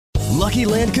Lucky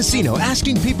Land Casino,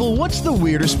 asking people, what's the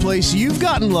weirdest place you've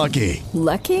gotten lucky?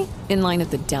 Lucky? In line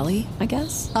at the deli, I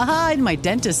guess? Aha, in my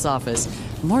dentist's office.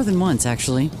 More than once,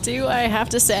 actually. Do I have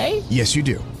to say? Yes, you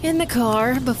do. In the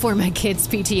car before my kids'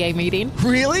 PTA meeting.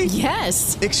 Really?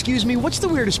 Yes. Excuse me, what's the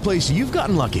weirdest place you've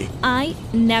gotten lucky? I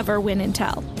never win and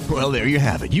tell. Well, there you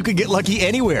have it. You can get lucky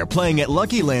anywhere, playing at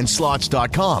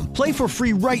LuckyLandSlots.com. Play for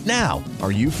free right now.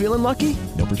 Are you feeling lucky?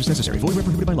 No purchase necessary. Void where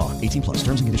prohibited by law. 18 plus.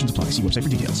 Terms and conditions apply. See website for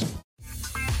details.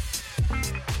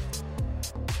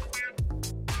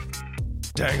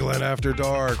 Dangling After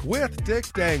Dark with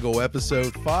Dick Dangle,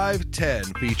 episode 510,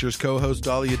 features co-host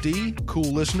Dahlia D, cool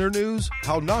listener news,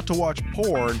 how not to watch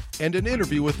porn, and an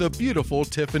interview with the beautiful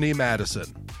Tiffani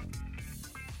Madison.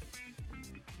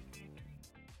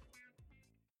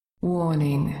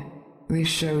 Warning, this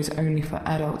show is only for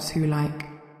adults who like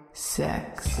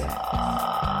sex.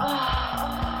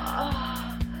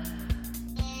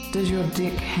 Does your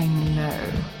dick hang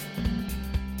low?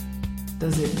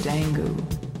 Does it dangle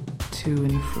to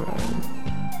and fro?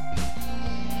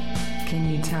 Can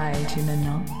you tie it in a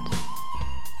knot?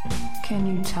 Can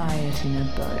you tie it in a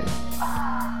bow?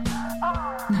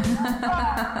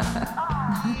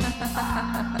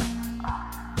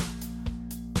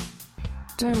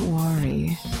 Don't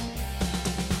worry,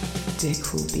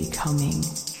 Dick will be coming.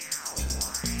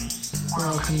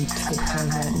 Welcome to the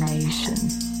Pervert Nation.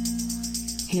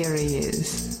 Here he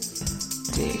is,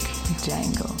 Dick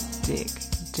Dangle, Dick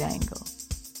Dangle.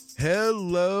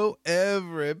 Hello,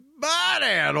 everybody,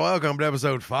 and welcome to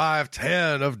episode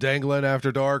 510 of Dangling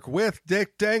After Dark with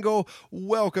Dick Dangle.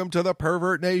 Welcome to the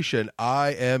Pervert Nation. I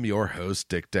am your host,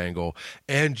 Dick Dangle,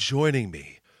 and joining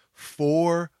me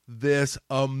for this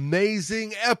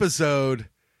amazing episode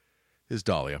is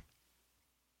Dahlia.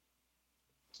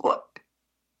 What?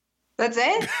 That's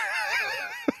it?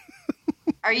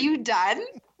 Are you done?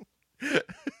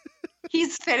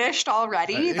 He's finished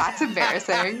already? That's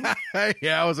embarrassing.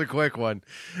 Yeah, it was a quick one.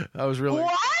 I was really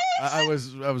What? I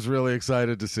was really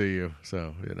excited to see you,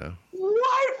 so, you know.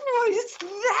 What was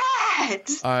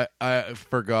that? I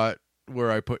forgot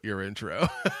where I put your intro.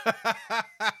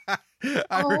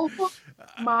 Oh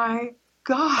my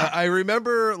God. I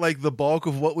remember like the bulk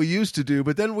of what we used to do,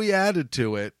 but then we added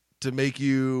to it to make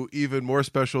you even more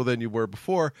special than you were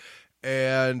before,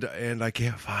 and I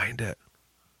can't find it.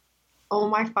 Oh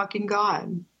my fucking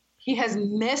God. He has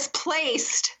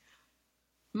misplaced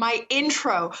my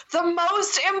intro, the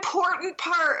most important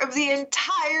part of the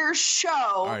entire show.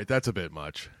 All right, that's a bit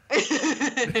much.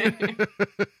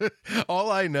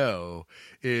 All I know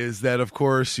is that, of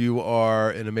course, you are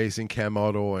an amazing cam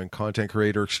model and content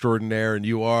creator extraordinaire, and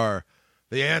you are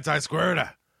the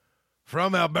anti-squirter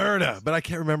from Alberta, but I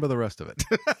can't remember the rest of it.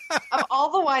 Of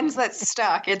all the ones that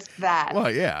stuck, it's that.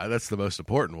 Well, yeah, that's the most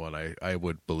important one, I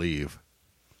would believe.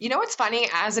 You know what's funny?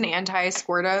 As an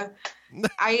anti-squirter,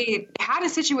 I had a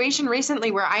situation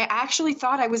recently where I actually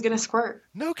thought I was going to squirt.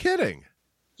 No kidding.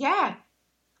 Yeah.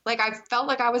 Like, I felt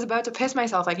like I was about to piss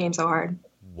myself. I came so hard.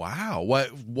 Wow.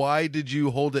 Why did you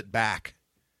hold it back?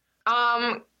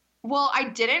 Well, I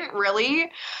didn't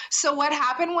really. So what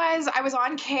happened was I was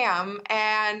on cam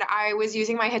and I was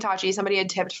using my Hitachi. Somebody had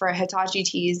tipped for a Hitachi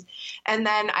tease. And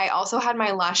then I also had my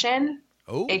Lushin,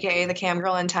 aka the cam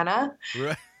girl antenna.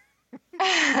 Right.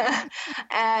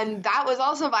 And that was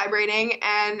also vibrating,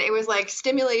 and it was like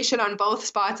stimulation on both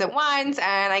spots at once,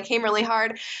 and I came really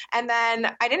hard. And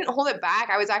then I didn't hold it back.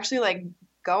 I was actually like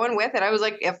going with it. I was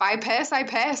like, if I piss, I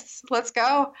piss. Let's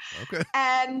go. Okay.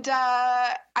 And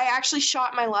I actually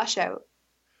shot my lush out.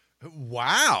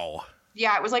 Wow.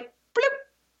 Yeah, it was like bloop.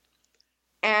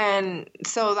 And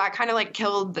so that kind of like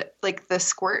killed like the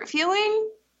squirt feeling.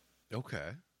 Okay.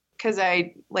 Because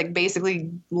I like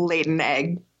basically laid an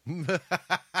egg.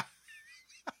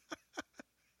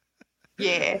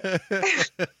 Yeah.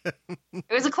 It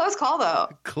was a close call though.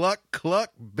 Cluck, cluck,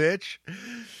 bitch.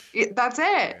 That's it.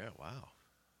 Yeah, wow.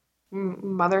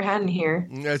 Mother hen here.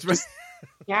 That's right.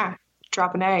 Yeah.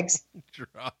 Dropping eggs.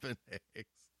 Dropping eggs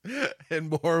in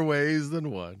more ways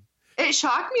than one. It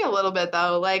shocked me a little bit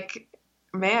though. Like,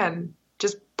 man,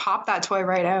 just pop that toy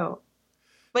right out.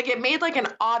 Like it made like an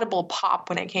audible pop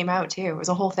when it came out too. It was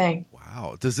a whole thing.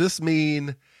 Wow. Does this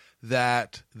mean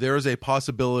that there is a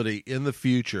possibility in the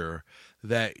future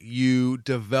that you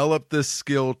develop this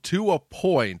skill to a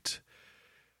point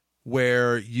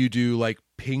where you do like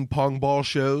ping pong ball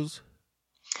shows?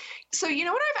 So you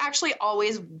know what I've actually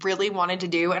always really wanted to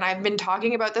do, and I've been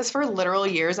talking about this for literal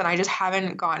years, and I just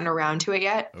haven't gotten around to it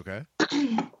yet. Okay.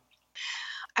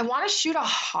 I want to shoot a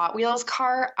Hot Wheels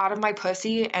car out of my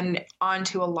pussy and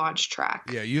onto a launch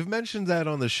track. Yeah, you've mentioned that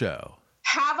on the show.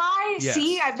 Have I? Yes.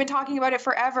 See, I've been talking about it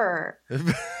forever.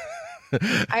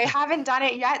 I haven't done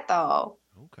it yet, though.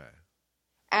 Okay.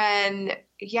 And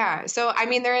yeah, so I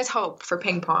mean, there is hope for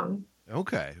ping pong.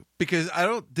 Okay. Because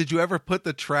did you ever put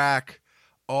the track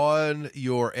on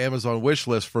your Amazon wish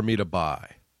list for me to buy?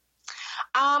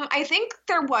 I think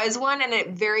there was one and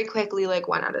it very quickly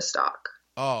went out of stock.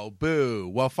 Oh, boo.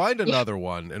 Well, find another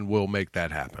one and we'll make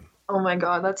that happen. Oh my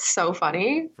God, that's so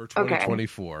funny. For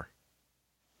 2024. Okay.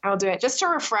 I'll do it. Just to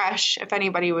refresh, if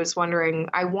anybody was wondering,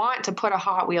 I want to put a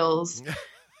Hot Wheels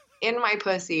in my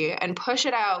pussy and push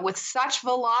it out with such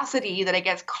velocity that it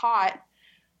gets caught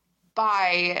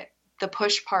by the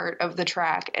push part of the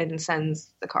track and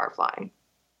sends the car flying.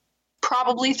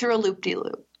 Probably through a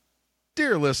loop-de-loop.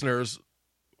 Dear listeners,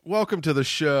 welcome to the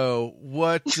show.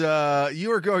 What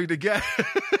you are going to get...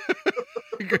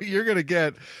 You're going to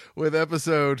get with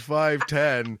episode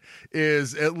 510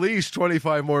 is at least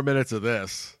 25 more minutes of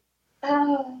this.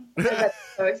 Oh, I'm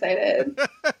so excited.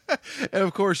 And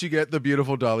of course, you get the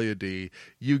beautiful Dahlia D.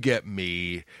 You get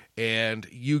me. And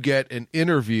you get an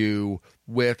interview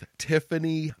with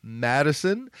Tiffani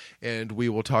Madison. And we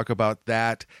will talk about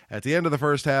that at the end of the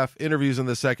first half. Interviews in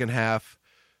the second half.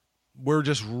 We're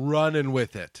just running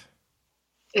with it.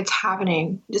 It's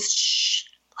happening. Just shh.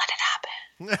 Let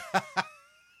it happen.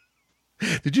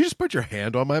 Did you just put your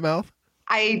hand on my mouth?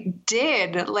 I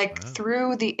did,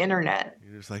 through the internet.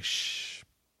 You're just like, shh.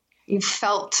 You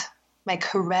felt my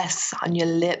caress on your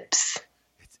lips.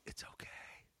 It's okay.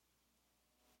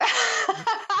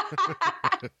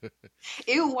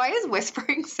 Ew, why is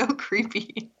whispering so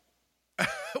creepy?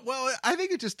 Well, I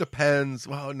think it just depends.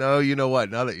 Well, no, you know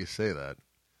what? Now that you say that.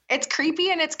 It's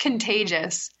creepy and it's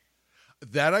contagious.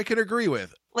 That I can agree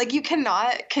with. You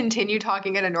cannot continue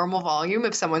talking at a normal volume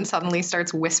if someone suddenly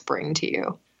starts whispering to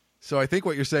you. So I think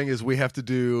what you're saying is we have to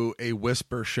do a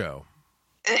whisper show.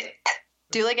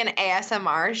 Do an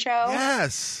ASMR show?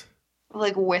 Yes.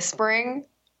 Whispering?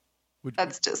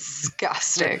 That's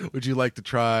disgusting. Would you like to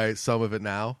try some of it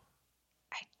now?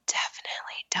 I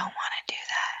definitely don't want to do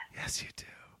that. Yes, you do.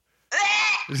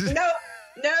 Nope.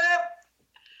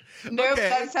 Nope, okay.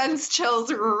 That sends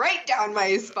chills right down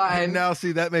my spine. And now,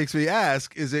 see, that makes me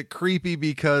ask, is it creepy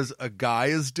because a guy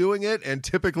is doing it? And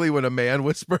typically when a man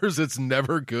whispers, it's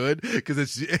never good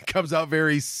because it comes out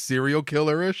very serial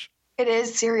killer-ish? It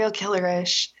is serial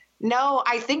killer-ish. No,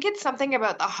 I think it's something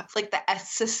about the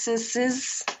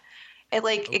S's.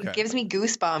 It gives me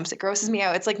goosebumps. It grosses me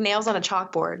out. It's like nails on a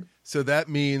chalkboard. So that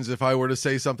means if I were to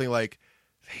say something like,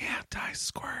 the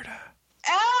anti-squirter.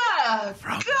 Ah,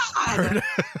 God.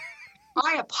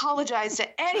 I apologize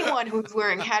to anyone who's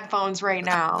wearing headphones right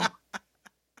now.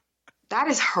 That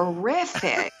is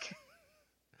horrific.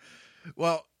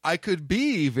 Well, I could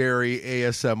be very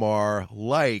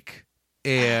ASMR-like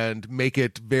and make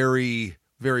it very,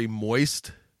 very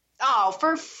moist. Oh,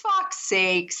 for fuck's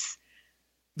sakes.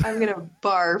 I'm going to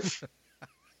barf.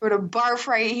 I'm going to barf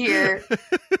right here.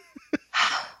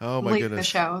 Oh my goodness. The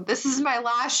show. This is my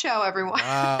last show, everyone.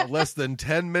 Wow, less than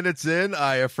 10 minutes in,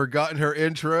 I have forgotten her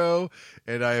intro,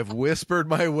 and I have whispered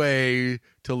my way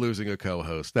to losing a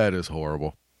co-host. That is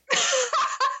horrible.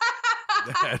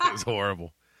 That is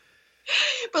horrible.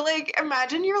 But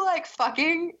imagine you're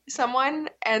fucking someone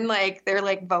and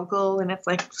they're vocal and it's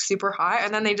super hot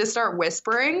and then they just start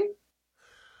whispering.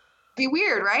 Be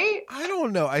weird, right? I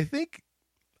don't know. I think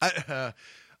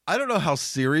I don't know how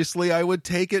seriously I would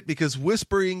take it because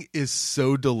whispering is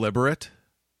so deliberate.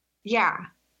 Yeah.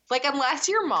 Unless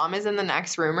your mom is in the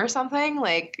next room or something,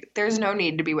 there's no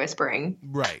need to be whispering.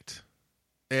 Right.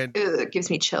 And it gives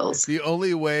me chills. The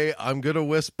only way I'm going to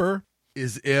whisper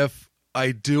is if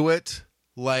I do it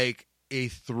like a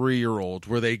 3-year-old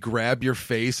where they grab your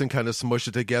face and kind of smush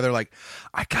it together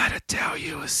I got to tell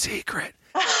you a secret.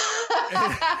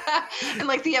 And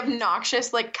the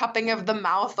obnoxious cupping of the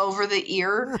mouth over the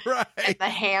ear, right? And the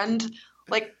hand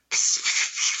right.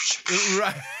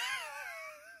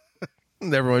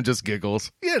 And everyone just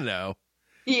giggles, Yeah,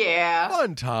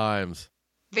 fun times.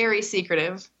 Very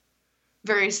secretive,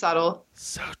 very subtle.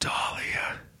 So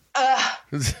Dahlia,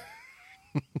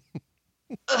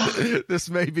 this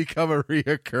may become a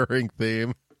reoccurring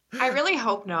theme. I really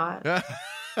hope not.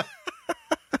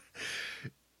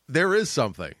 There is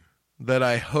something that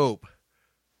I hope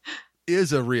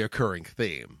is a reoccurring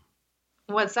theme.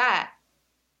 What's that?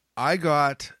 I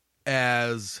got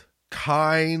as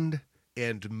kind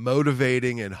and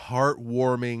motivating and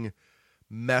heartwarming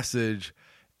message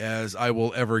as I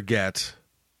will ever get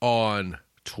on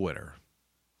Twitter.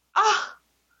 Ah,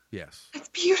 yes. It's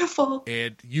beautiful.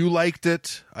 And you liked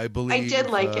it. I believe I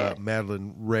did like it.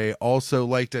 Madeline Ray also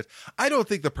liked it. I don't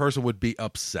think the person would be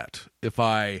upset if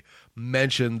I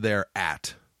mentioned their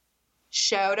 @.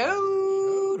 Shout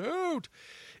out.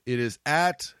 It is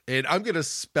at, and I'm going to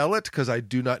spell it because I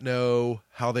do not know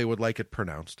how they would like it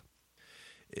pronounced.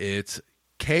 It's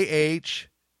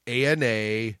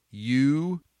KHANAUTOVA.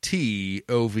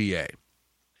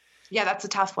 Yeah, that's a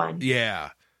tough one. Yeah.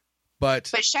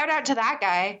 But shout out to that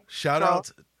guy. Shout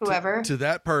out whoever to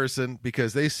that person,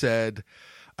 because they said,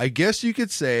 I guess you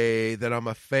could say that I'm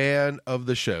a fan of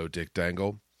the show, Dick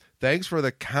Dangle. Thanks for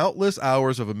the countless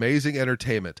hours of amazing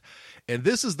entertainment. And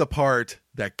this is the part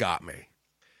that got me.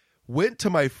 Went to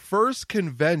my first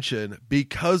convention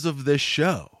because of this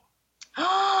show.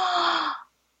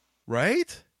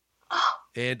 Right?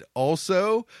 And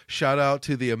also, shout out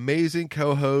to the amazing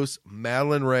co-hosts,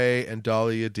 Madeline Ray and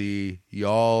Dahlia D.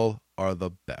 Y'all are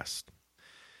the best.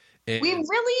 And we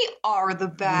really are the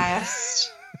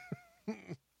best.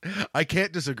 I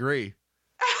can't disagree.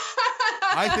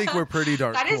 I think we're pretty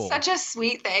darn That cool. is such a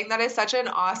sweet thing. That is such an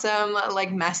awesome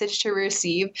message to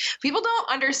receive. People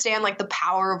don't understand the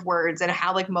power of words and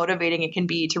how motivating it can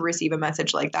be to receive a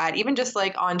message like that, even just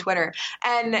on Twitter.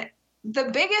 And the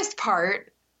biggest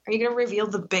part, are you going to reveal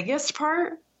the biggest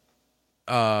part?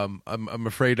 I'm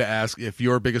afraid to ask if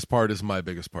your biggest part is my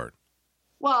biggest part.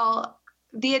 Well,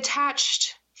 the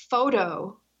attached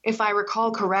photo, if I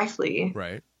recall correctly,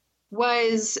 Right.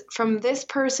 was from this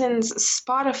person's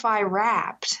Spotify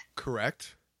Wrapped.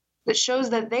 Correct. That shows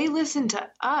that they listen to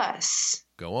us.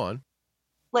 Go on.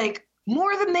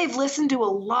 More than they've listened to a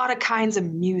lot of kinds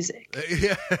of music.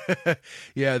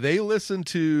 Yeah, they listen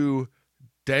to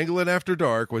Dangling After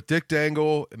Dark with Dick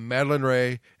Dangle, and Madeline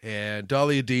Ray, and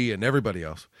Dahlia D, and everybody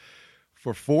else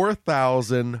for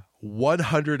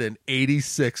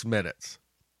 4,186 minutes.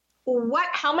 What?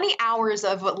 How many hours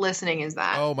of listening is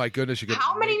that? Oh my goodness!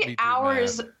 How many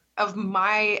hours of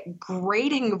my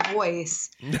grating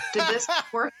voice did this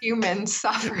poor human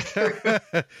suffer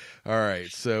through? All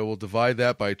right, so we'll divide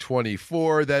that by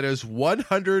 24. That is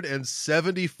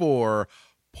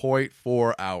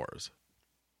 174.4 hours.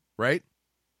 Right?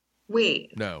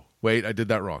 Wait. No. Wait, I did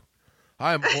that wrong.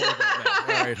 I'm horrible at math.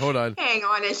 All right, hold on. Hang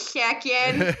on a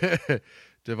second.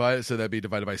 So that'd be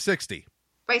divided by 60.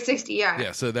 By 60, yeah.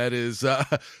 Yeah, so that is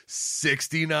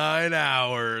 69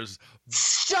 hours.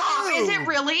 Stop! Is it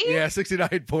really? Yeah,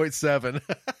 69.7.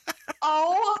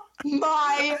 Oh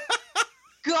my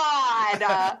God.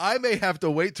 I may have to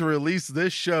wait to release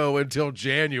this show until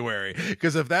January,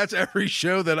 because if that's every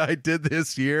show that I did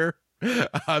this year,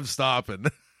 I'm stopping.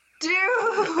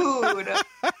 Dude.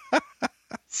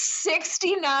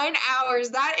 69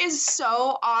 hours. That is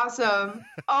so awesome.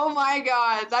 Oh my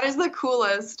God. That is the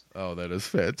coolest. Oh, that is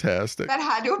fantastic. That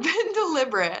had to have been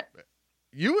deliberate.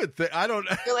 You would think, I don't.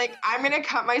 You're like, I'm going to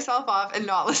cut myself off and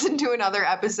not listen to another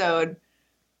episode.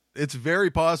 It's very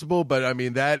possible, but I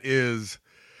mean, that is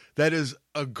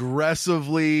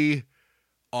aggressively,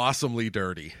 awesomely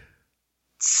dirty.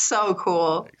 So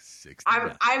cool.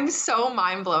 I'm so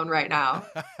mind blown right now.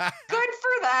 Good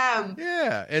for them.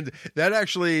 Yeah, and that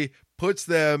actually puts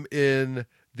them in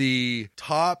the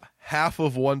top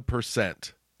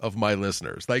 0.5% of my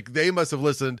listeners. They must have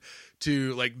listened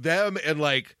to them,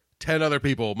 and 10 other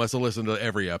people must have listened to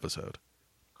every episode.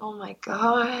 Oh my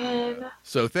God.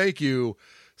 So thank you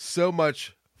so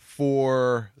much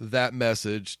for that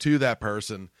message to that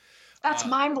person. That's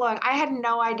mind blowing. I had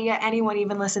no idea anyone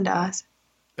even listened to us.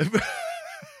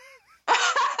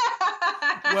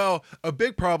 Well, a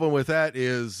big problem with that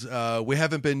is we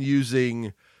haven't been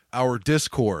using our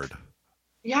Discord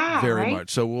very much.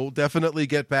 So we'll definitely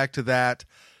get back to that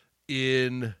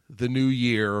in the new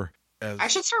year. I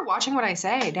should start watching what I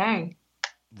say. Dang.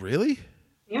 Really?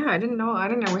 Yeah, I didn't know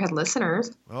we had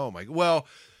listeners. Oh my. Well,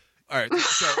 all right.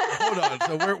 So hold on.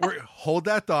 So we're hold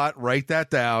that thought, write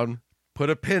that down, put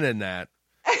a pin in that,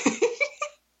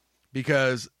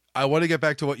 because I want to get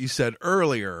back to what you said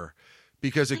earlier,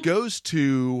 because it goes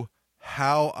to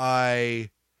how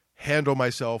I handle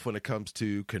myself when it comes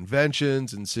to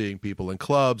conventions and seeing people in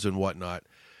clubs and whatnot.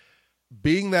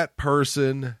 Being that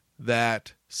person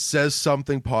that says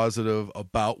something positive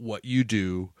about what you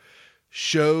do,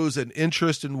 shows an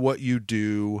interest in what you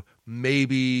do,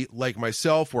 maybe like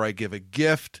myself, where I give a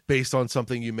gift based on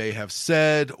something you may have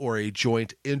said or a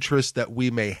joint interest that we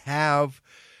may have.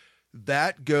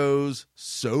 That goes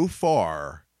so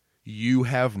far, you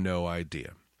have no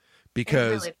idea.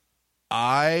 Because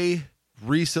I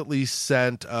recently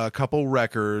sent a couple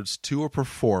records to a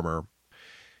performer.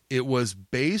 It was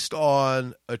based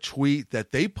on a tweet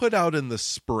that they put out in the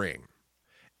spring.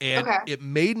 And it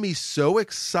made me so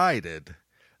excited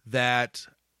that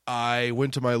I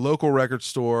went to my local record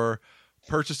store,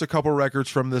 purchased a couple records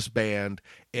from this band,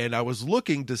 and I was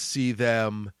looking to see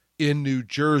them in New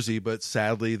Jersey, but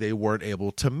sadly they weren't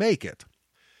able to make it.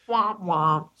 Womp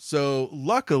womp. So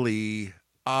luckily,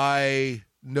 I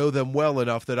know them well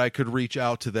enough that I could reach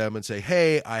out to them and say,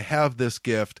 hey, I have this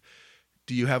gift.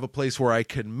 Do you have a place where I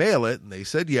can mail it? And they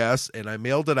said yes, and I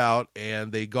mailed it out,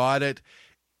 and they got it.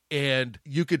 And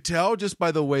you could tell just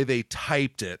by the way they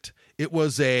typed it, it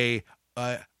was I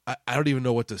don't even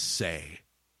know what to say,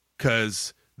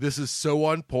 because this is so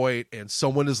on point, and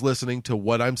someone is listening to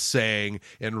what I'm saying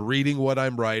and reading what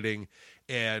I'm writing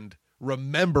and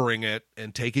remembering it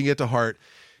and taking it to heart.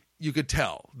 You could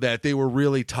tell that they were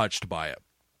really touched by it.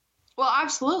 Well,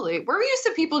 absolutely. We're used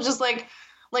to people just like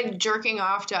jerking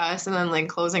off to us and then like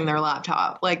closing their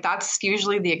laptop. Like that's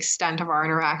usually the extent of our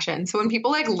interaction. So when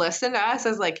people like listen to us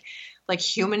as like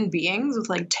human beings with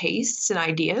like tastes and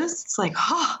ideas, it's like,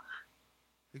 oh,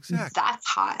 exactly. That's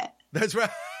hot. That's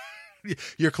right.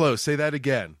 You're close. Say that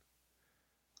again.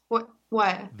 What?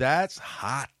 That's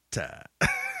hot. That's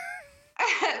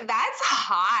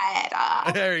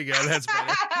hot. There you go. That's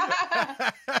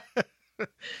better.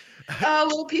 A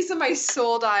little piece of my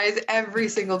soul dies every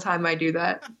single time I do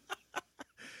that.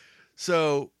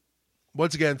 So,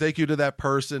 once again, thank you to that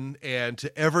person and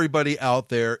to everybody out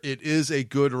there. It is a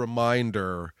good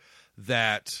reminder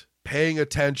that paying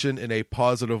attention in a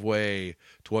positive way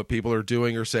to what people are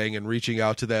doing or saying and reaching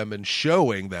out to them and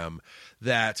showing them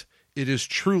that it is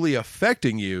truly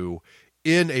affecting you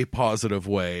in a positive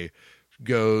way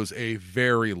goes a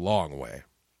very long way.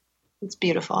 It's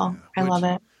beautiful. I love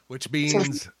it. Which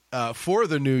means for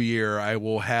the new year, I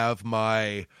will have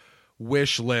my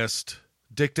wish list,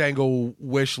 Dick Dangle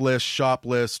wish list, shop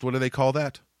list. What do they call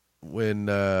that? When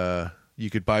you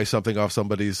could buy something off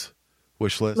somebody's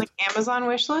wish list? Like Amazon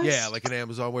wish list? Yeah, like an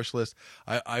Amazon wish list.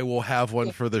 I will have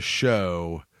one for the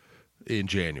show in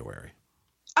January.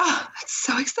 Oh, that's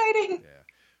so exciting. Yeah.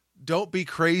 Don't be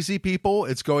crazy, people.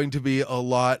 It's going to be a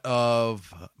lot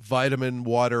of vitamin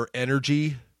water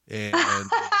energy and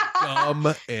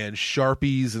gum and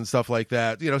Sharpies and stuff like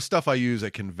that. You know, stuff I use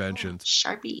at conventions.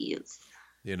 Sharpies.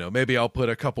 You know, maybe I'll put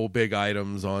a couple big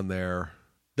items on there.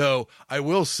 Though I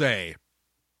will say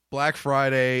Black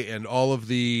Friday and all of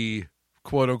the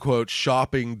quote unquote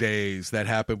shopping days that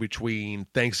happen between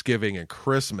Thanksgiving and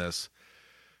Christmas,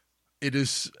 it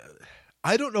is,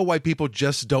 I don't know why people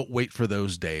just don't wait for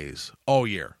those days all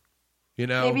year. You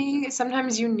know, maybe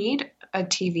sometimes you need a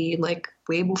TV like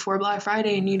way before Black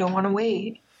Friday and you don't want to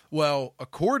wait. Well,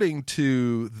 according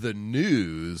to the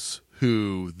news,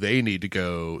 who they need to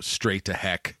go straight to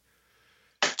heck.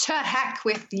 To heck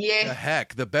with you. To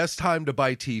heck. The best time to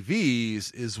buy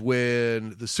TVs is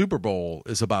when the Super Bowl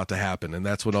is about to happen, and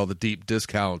that's when all the deep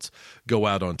discounts go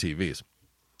out on TVs.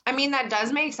 I mean, that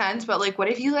does make sense, but like, what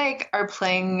if you like are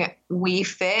playing Wii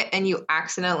Fit and you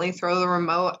accidentally throw the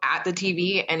remote at the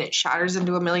TV and it shatters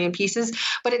into a million pieces,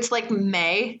 but it's like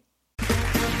May?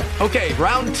 Okay,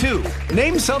 round two.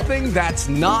 Name something that's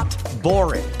not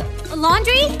boring. A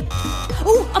laundry?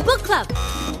 Ooh, a book club.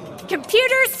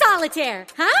 Computer solitaire,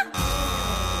 huh?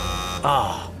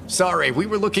 Ah, oh, sorry, we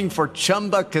were looking for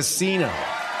Chumba Casino.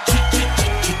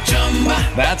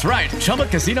 That's right,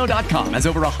 ChumbaCasino.com has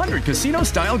over 100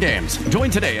 casino-style games.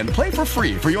 Join today and play for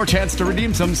free for your chance to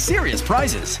redeem some serious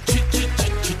prizes.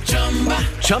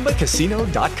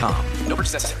 ChumbaCasino.com. No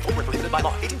purchase necessary. Void where prohibited by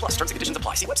law. 18+ terms and conditions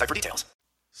apply. See website for details.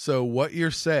 So what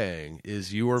you're saying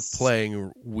is you are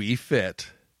playing Wii Fit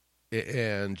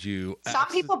and you... Some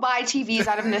people buy TVs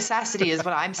out of necessity is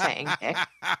what I'm saying, Dick.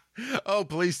 Oh,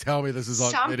 please tell me this is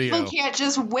on video. Some people can't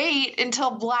just wait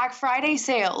until Black Friday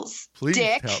sales,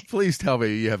 Dick. Please tell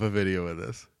me you have a video of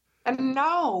this.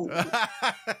 No.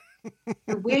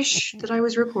 I wish that I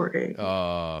was recording.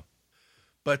 And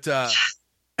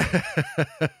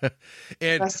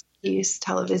Rest in peace,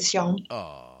 television.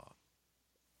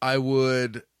 I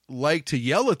would like to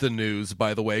yell at the news,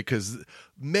 by the way, because,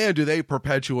 man, do they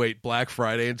perpetuate Black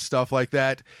Friday and stuff like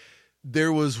that.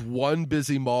 There was one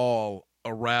busy mall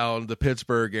around the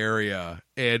Pittsburgh area,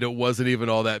 and it wasn't even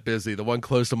all that busy. The one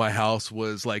close to my house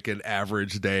was like an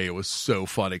average day. It was so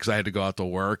funny because I had to go out to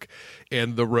work,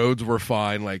 and the roads were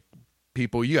fine. Like,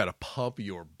 people, you got to pump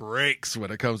your brakes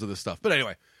when it comes to this stuff. But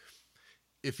anyway,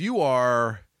 if you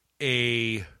are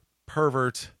a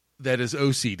pervert that is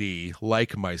OCD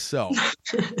like myself,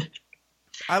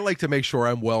 I like to make sure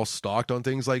I'm well stocked on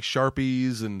things like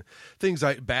Sharpies and things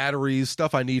like batteries,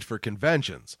 stuff I need for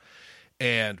conventions.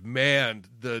 And man,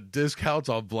 the discounts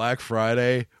on Black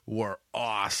Friday were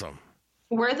awesome.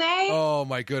 Were they? Oh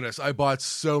my goodness. I bought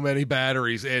so many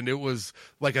batteries and it was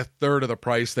like a third of the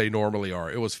price they normally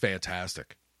are. It was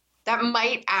fantastic. That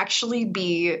might actually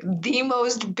be the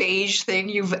most beige thing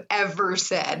you've ever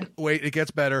said. Wait, it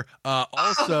gets better.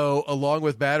 Also, along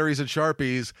with batteries and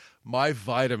Sharpies, my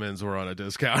vitamins were on a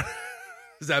discount.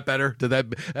 Is that better? Did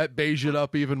that beige it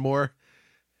up even more?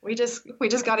 We just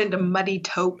got into muddy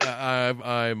taupe.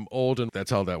 I'm old, and that's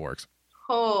how that works.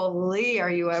 Holy, are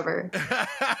you ever?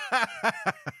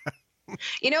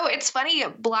 You know, it's funny.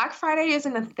 Black Friday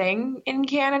isn't a thing in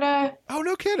Canada. Oh,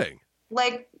 no kidding.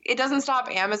 Like, it doesn't stop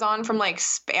Amazon from, like,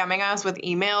 spamming us with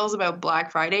emails about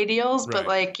Black Friday deals. Right. But,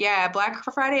 like, yeah, Black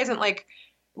Friday isn't, like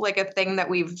a thing that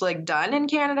we've, like, done in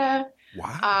Canada.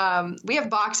 Wow. We have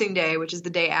Boxing Day, which is the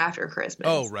day after Christmas.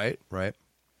 Oh, right.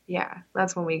 Yeah,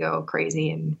 that's when we go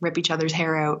crazy and rip each other's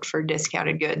hair out for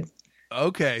discounted goods.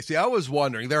 Okay. See, I was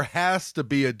wondering, there has to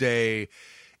be a day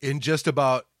in just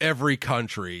about every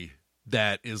country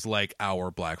that is like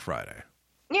our Black Friday.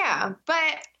 Yeah,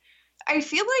 but I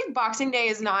feel like Boxing Day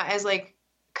is not as, like,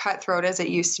 cutthroat as it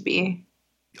used to be.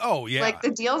 Oh, yeah. Like, the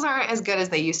deals aren't as good as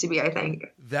they used to be, I think.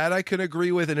 That I can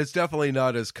agree with, and it's definitely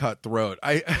not as cutthroat.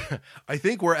 I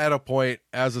think we're at a point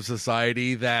as a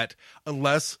society that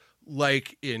unless,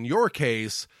 like in your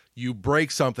case, you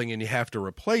break something and you have to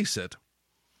replace it,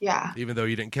 yeah, even though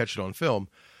you didn't catch it on film,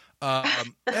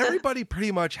 everybody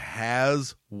pretty much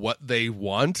has what they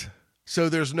want. So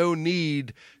there's no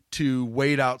need to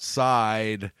wait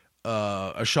outside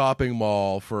a shopping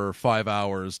mall for 5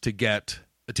 hours to get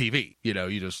a TV. You know,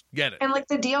 you just get it. And, like,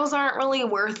 the deals aren't really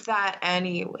worth that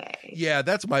anyway. Yeah,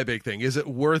 that's my big thing. Is it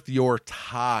worth your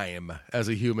time as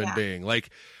a human being? Like,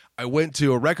 I went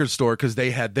to a record store because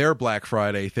they had their Black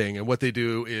Friday thing. And what they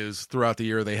do is throughout the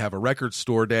year, they have a record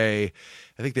store day.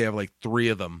 I think they have like 3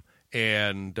 of them.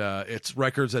 And it's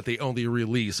records that they only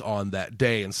release on that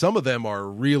day. And some of them are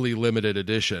really limited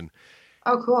edition.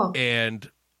 Oh, cool. And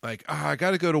like, I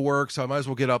got to go to work, so I might as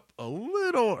well get up a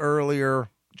little earlier,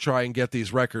 try and get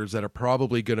these records that are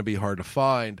probably going to be hard to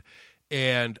find.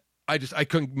 And I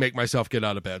couldn't make myself get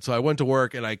out of bed. So I went to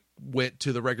work and I went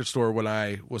to the record store when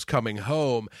I was coming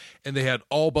home, and they had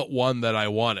all but one that I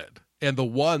wanted. And the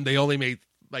one they only made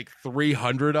like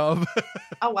 300 of.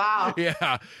 Oh, wow.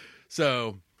 Yeah.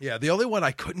 So, yeah, the only one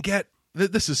I couldn't get,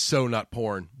 this is so not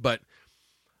porn, but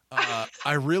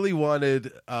I really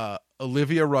wanted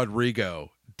Olivia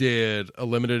Rodrigo did a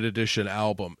limited edition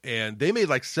album, and they made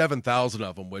like 7,000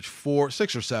 of them,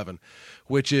 6 or 7,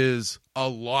 which is a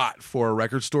lot for a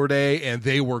record store day, and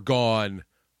they were gone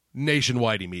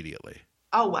nationwide immediately.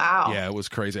 Oh, wow. Yeah, it was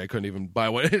crazy. I couldn't even buy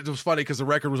one. It was funny because the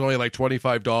record was only like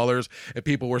 $25, and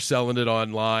people were selling it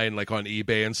online, like on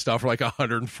eBay and stuff, for like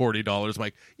 $140. I'm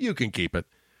like, you can keep it.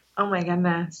 Oh, my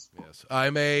goodness. Yes.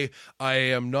 I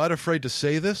am not afraid to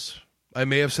say this. I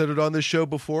may have said it on this show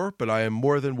before, but I am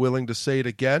more than willing to say it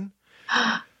again.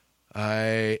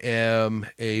 I am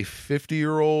a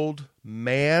 50-year-old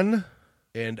man,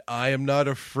 and I am not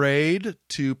afraid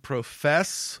to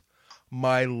profess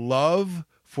my love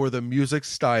for the music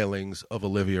stylings of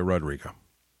Olivia Rodrigo.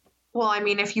 Well, I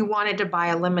mean, if you wanted to buy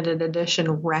a limited edition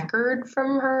record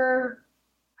from her,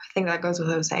 I think that goes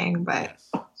without saying, but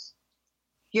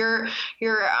your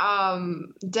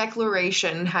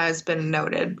declaration has been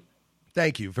noted.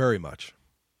 Thank you very much.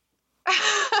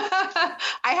 I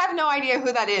have no idea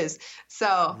who that is.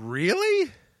 So Really?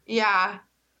 Yeah.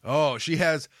 Oh, she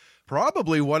has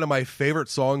probably one of my favorite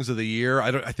songs of the year.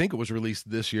 I think it was released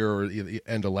this year or the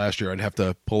end of last year. I'd have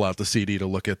to pull out the CD to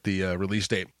look at the release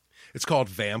date. It's called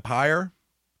Vampire.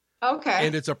 Okay.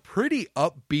 And it's a pretty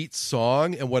upbeat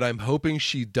song. And what I'm hoping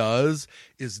she does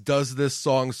this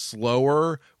song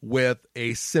slower with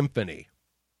a symphony.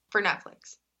 For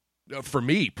Netflix. For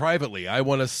me, privately, I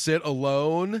want to sit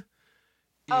alone.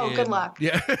 Oh, good luck.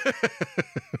 Yeah.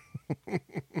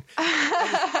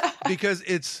 Because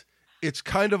it's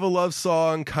kind of a love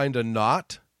song, kind of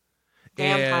not.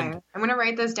 Vampire. And I'm going to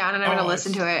write this down and I'm going to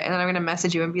listen to it, and then I'm going to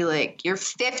message you and be like, you're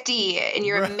 50 and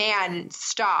you're a man.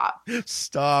 Stop.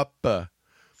 Stop.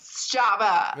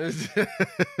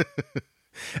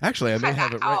 Actually, I may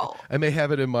have it right. I may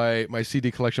have it in my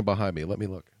CD collection behind me. Let me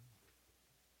look.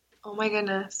 Oh my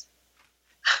goodness.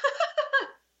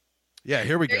 Yeah,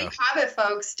 here we go. There you have it,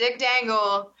 folks. Dick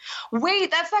Dangle. Wait,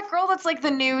 that's that girl that's like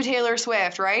the new Taylor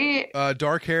Swift, right?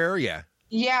 Dark hair, yeah.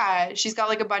 Yeah, she's got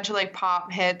like a bunch of like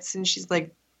pop hits, and she's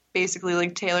like basically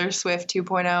like Taylor Swift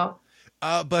 2.0.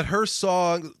 But her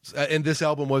song, and this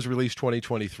album was released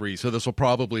 2023, so this will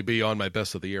probably be on my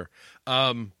best of the year.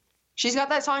 She's got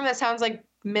that song that sounds like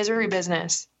Misery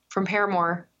Business from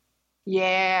Paramore.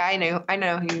 Yeah, I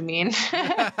know who you mean.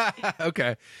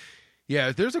 Okay.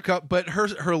 Yeah, there's a couple, but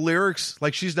her lyrics,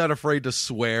 like she's not afraid to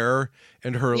swear,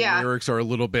 and her lyrics are a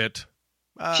little bit,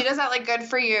 She does that like "Good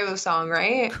for You" song,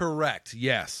 right? Correct.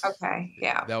 Yes. Okay.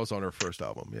 Yeah. That was on her first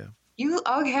album. Yeah. You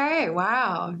okay?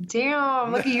 Wow.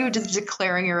 Damn. Look at you just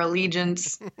declaring your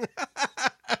allegiance.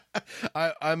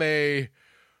 I'm a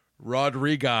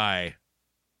Rodriguez.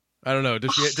 I don't know.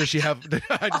 Does she have?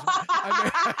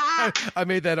 I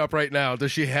made that up right now.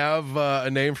 Does she have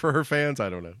a name for her fans? I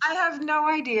don't know. I have no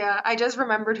idea. I just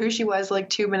remembered who she was like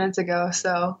 2 minutes ago,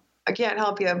 so I can't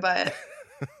help you. But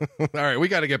all right, we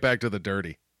got to get back to the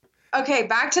dirty. Okay,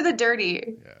 back to the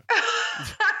dirty. Yeah.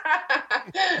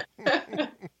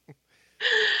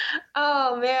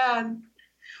 Oh man,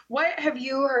 what have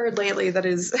you heard lately that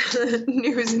is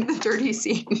news in the dirty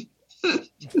scene?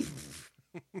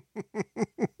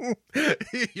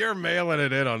 You're mailing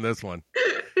it in on this one.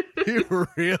 You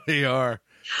really are.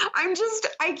 I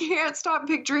can't stop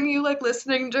picturing you like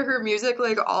listening to her music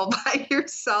like all by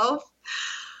yourself.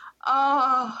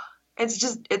 Oh,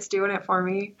 it's doing it for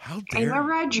me. How dare I'm a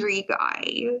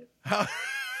Rodriguez. How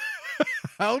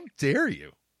dare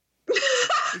you?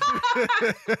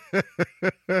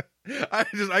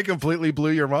 I completely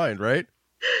blew your mind, right?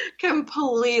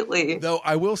 Completely. Though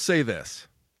I will say this.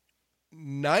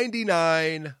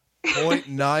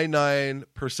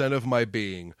 99.99% of my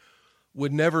being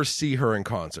would never see her in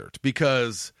concert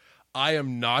because I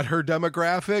am not her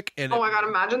demographic. And oh my God,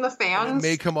 imagine the fans. It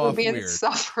may come off weird.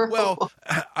 Insufferable. Well,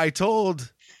 I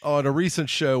told on a recent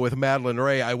show with Madeline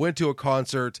Ray, I went to a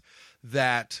concert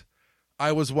that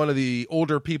I was one of the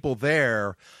older people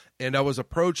there, and I was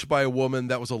approached by a woman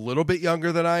that was a little bit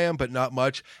younger than I am, but not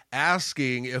much,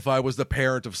 asking if I was the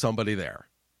parent of somebody there.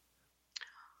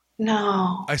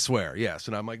 No. I swear, yes.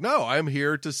 And I'm like, no, I'm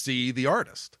here to see the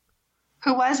artist.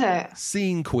 Who was it?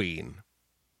 Scene Queen.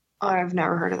 Oh, I've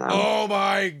never heard of them. Oh,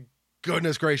 my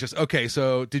goodness gracious. Okay,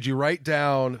 so did you write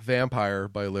down Vampire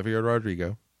by Olivia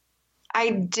Rodrigo? I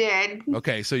did.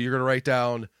 Okay, so you're going to write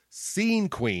down Scene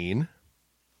Queen.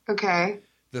 Okay.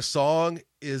 The song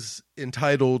is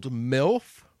entitled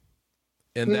MILF.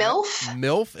 And MILF?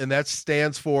 MILF, and that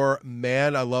stands for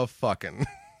Man, I Love Fucking.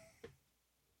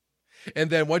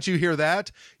 And then once you hear that,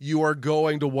 you are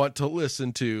going to want to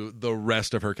listen to the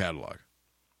rest of her catalog.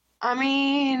 I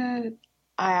mean,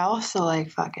 I also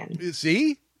like fucking.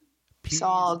 See? So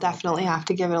I'll definitely have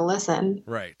to give it a listen.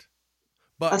 Right.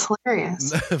 But that's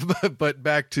hilarious. But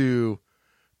back to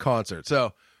concert.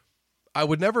 So I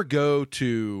would never go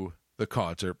to the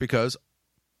concert because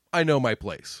I know my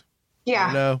place. Yeah.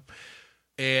 You know?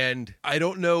 And I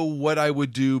don't know what I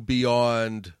would do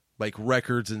beyond like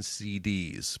records and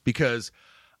CDs, because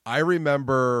I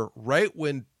remember right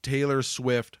when Taylor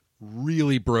Swift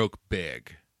really broke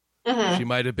big. Mm-hmm. She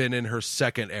might have been in her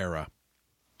second era.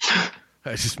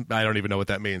 I don't even know what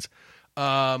that means.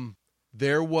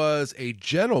 There was a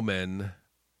gentleman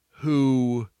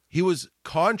who he was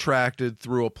contracted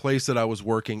through a place that I was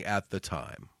working at the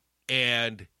time,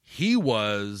 and he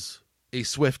was a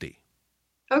Swiftie.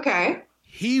 Okay.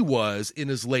 He was in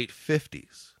his late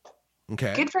 50s.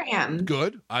 Okay. Good for him.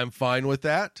 Good. I'm fine with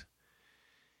that.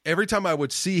 Every time I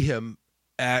would see him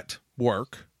at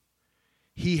work,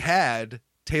 he had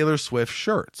Taylor Swift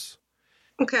shirts.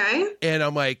 Okay. And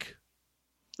I'm like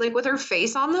with her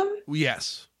face on them?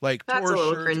 Yes. Like that's a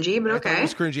little cringy, but okay. It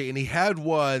was cringy. And he had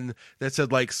one that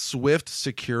said like Swift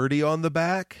Security on the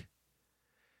back.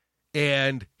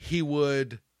 And he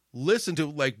would listen to,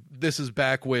 like, this is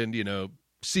back when, you know,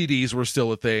 CDs were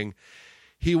still a thing.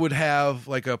 He would have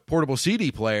like a portable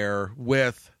CD player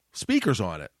with speakers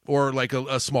on it, or like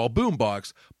a small boom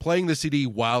box playing the CD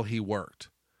while he worked.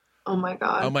 Oh my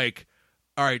God. I'm like,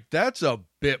 all right, that's a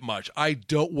bit much. I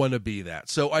don't want to be that.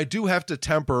 So I do have to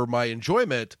temper my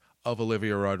enjoyment of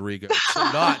Olivia Rodrigo to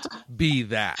not be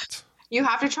that. You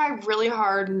have to try really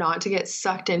hard not to get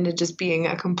sucked into just being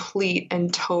a complete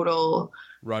and total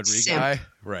Rodrigo.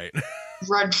 Right.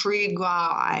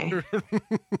 Rodrigo.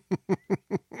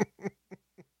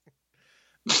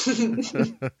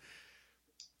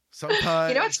 Sometimes,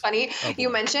 you know what's funny?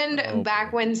 You mentioned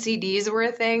back when CDs were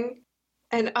a thing,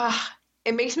 and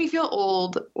it makes me feel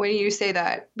old when you say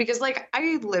that, because like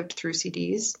I lived through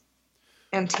CDs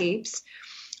and tapes,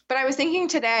 but I was thinking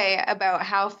today about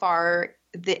how far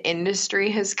the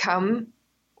industry has come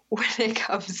when it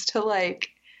comes to like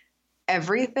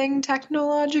everything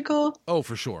technological. Oh,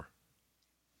 for sure.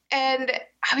 And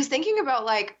I was thinking about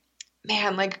like,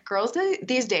 man, like girls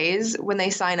these days, when they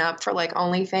sign up for like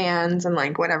OnlyFans and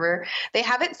like whatever, they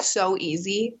have it so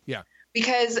easy. Yeah.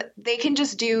 Because they can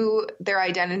just do their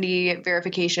identity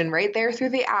verification right there through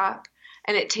the app,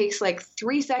 and it takes like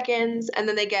 3 seconds, and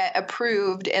then they get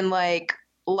approved in like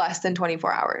less than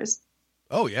 24 hours.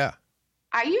 Oh, yeah.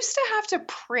 I used to have to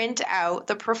print out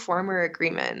the performer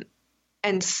agreement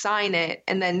and sign it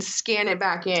and then scan it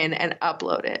back in and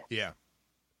upload it. Yeah.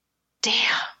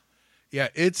 Damn. Yeah,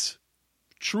 it's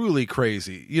truly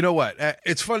crazy. You know what?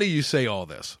 It's funny you say all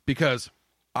this because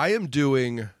I am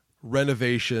doing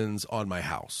renovations on my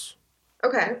house.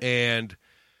 Okay. And,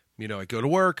 you know, I go to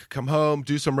work, come home,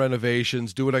 do some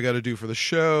renovations, do what I got to do for the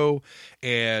show,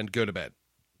 and go to bed.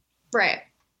 Right.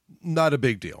 Not a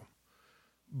big deal.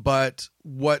 But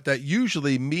what that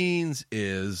usually means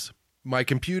is my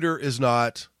computer is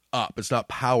not up. It's not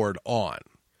powered on.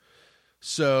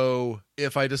 So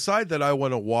if I decide that I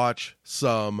want to watch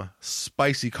some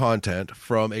spicy content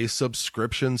from a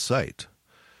subscription site,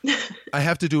 I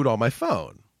have to do it on my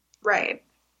phone. Right.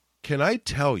 Can I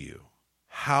tell you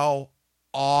how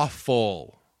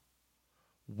awful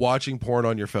watching porn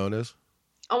on your phone is?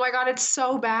 Oh my God, it's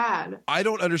so bad. I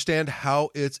don't understand how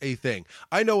it's a thing.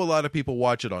 I know a lot of people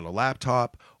watch it on a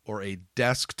laptop or a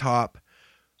desktop.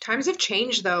 Times have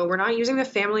changed, though. We're not using the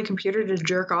family computer to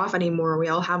jerk off anymore. We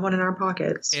all have one in our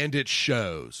pockets. And it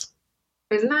shows.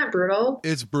 Isn't that brutal?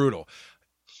 It's brutal.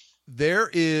 There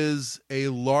is a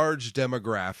large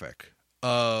demographic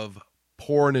of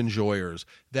porn enjoyers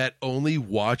that only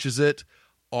watches it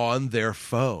on their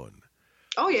phone.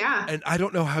 Oh, yeah. And I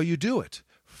don't know how you do it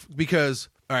because,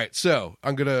 all right, so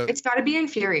I'm going to... It's got to be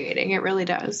infuriating. It really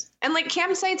does. And like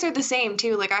campsites are the same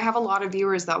too. Like I have a lot of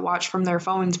viewers that watch from their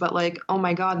phones, but like, oh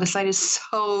my God, the site is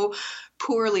so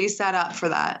poorly set up for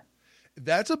that.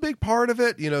 That's a big part of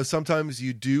it. You know, sometimes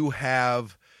you do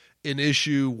have an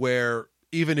issue where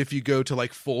even if you go to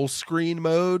like full screen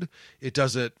mode, it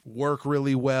doesn't work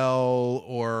really well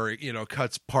or, you know,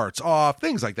 cuts parts off,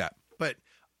 things like that. But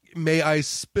may I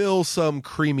spill some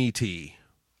creamy tea?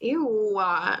 Ew.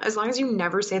 As long as you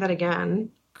never say that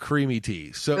again. Creamy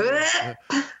tea. So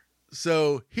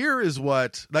here is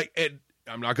what, like,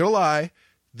 I'm not going to lie.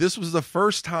 This was the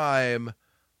first time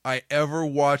I ever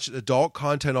watched adult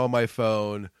content on my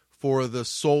phone for the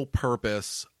sole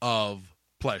purpose of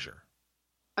pleasure.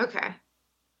 Okay.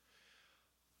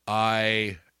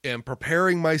 I am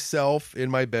preparing myself in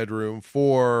my bedroom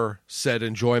for said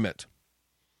enjoyment.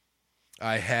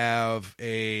 I have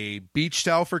a beach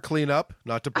towel for cleanup,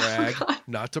 not to brag,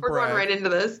 not to We're brag. going right into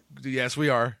this. Yes, we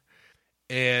are.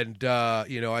 And,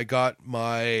 you know, I got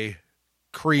my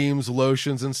creams,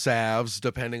 lotions, and salves,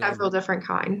 depending Several on different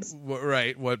kinds.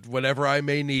 Right, whatever I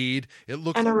may need. It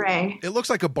looks An array. It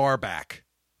looks like a bar back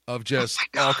of just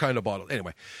all kind of bottles.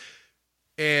 Anyway,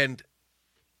 and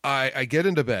I get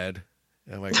into bed.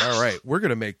 And I'm like, all right, we're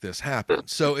going to make this happen.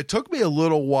 So it took me a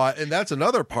little while, and that's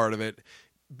another part of it,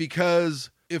 because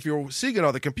if you're seeing it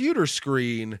on the computer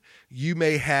screen, you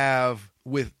may have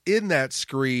within that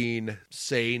screen,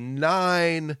 say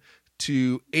 9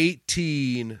 to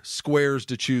 18 squares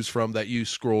to choose from that you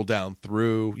scroll down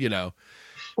through, you know.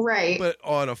 Right. But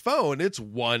on a phone, it's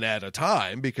one at a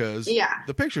time because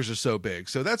the pictures are so big.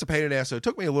 So that's a pain in the ass. So it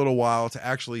took me a little while to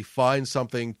actually find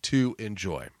something to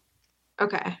enjoy.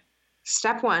 Okay.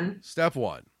 Step one.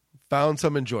 Found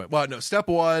some enjoyment. Well, no, step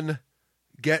one,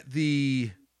 get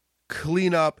the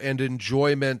cleanup and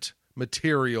enjoyment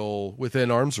material within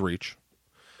arm's reach.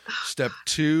 Step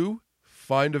 2,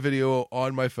 find a video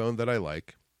on my phone that I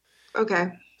like.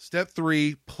 Okay. Step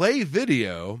 3, play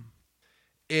video.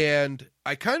 And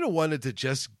I kind of wanted to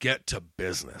just get to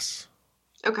business.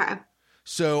 Okay.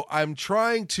 So I'm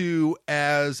trying to,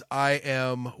 as I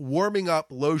am warming up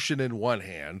lotion in one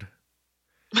hand.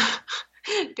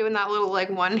 Doing that little like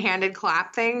one-handed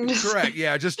clap thing. Correct.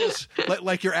 Yeah. Just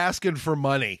like you're asking for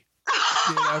money.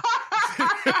 You know?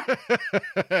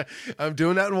 I'm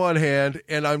doing that in one hand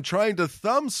and I'm trying to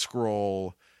thumb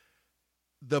scroll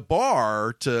the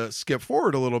bar to skip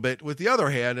forward a little bit with the other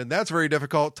hand. And that's very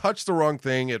difficult. Touched the wrong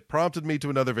thing. It prompted me to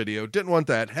another video. Didn't want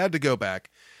that. Had to go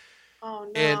back.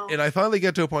 Oh no. And I finally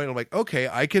get to a point I'm like, okay,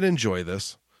 I can enjoy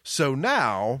this. So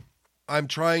now I'm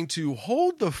trying to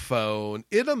hold the phone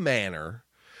in a manner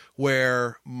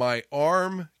where my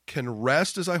arm can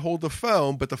rest as I hold the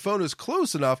phone, but the phone is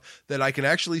close enough that I can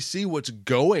actually see what's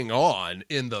going on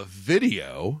in the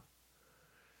video.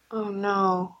 Oh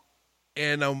no.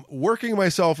 And I'm working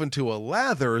myself into a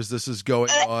lather as this is going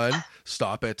on.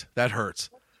 Stop it. That hurts.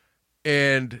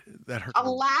 And that hurts. A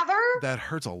lather? That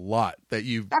hurts a lot. That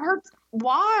hurts.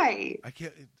 Why? I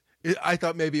can't. I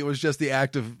thought maybe it was just the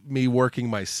act of me working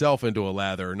myself into a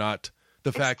lather, not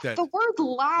the fact that the word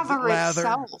lather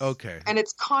itself, okay, and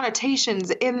its connotations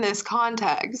in this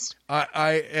context.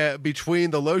 I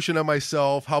between the lotion and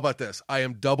myself, how about this? I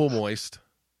am double moist.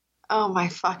 Oh my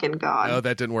fucking God! No,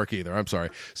 that didn't work either. I'm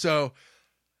sorry. So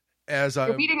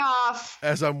you're beating off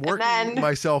as I'm working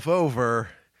myself over,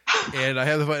 and I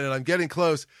have the phone, and I'm getting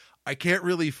close. I can't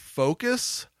really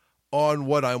focus on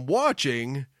what I'm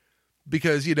watching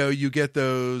because, you get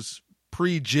those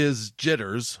pre-jizz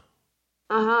jitters.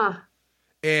 Uh-huh.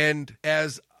 And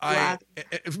as I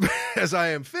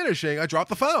am finishing, I drop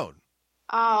the phone.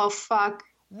 Oh, fuck.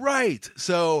 Right.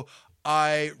 So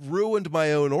I ruined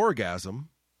my own orgasm.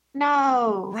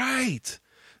 No. Right.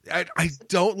 I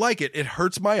don't like it. It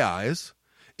hurts my eyes.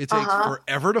 It takes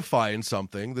forever to find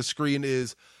something. The screen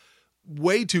is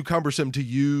way too cumbersome to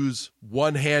use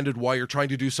one-handed while you're trying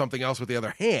to do something else with the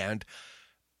other hand.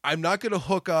 I'm not going to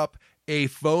hook up a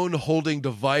phone-holding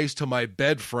device to my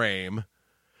bed frame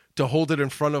to hold it in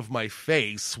front of my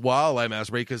face while I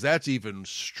masturbate, because that's even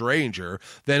stranger.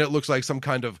 Then it looks like some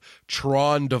kind of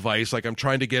Tron device, like I'm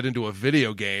trying to get into a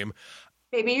video game.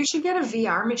 Maybe you should get a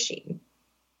VR machine.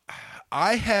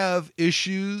 I have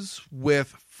issues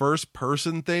with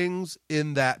first-person things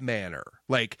in that manner.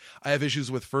 Like, I have issues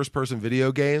with first-person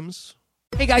video games.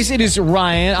 Hey guys, it is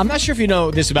Ryan. I'm not sure if you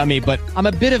know this about me, but I'm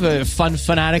a bit of a fun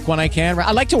fanatic when I can.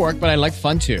 I like to work, but I like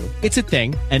fun too. It's a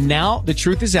thing. And now the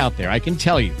truth is out there. I can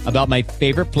tell you about my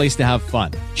favorite place to have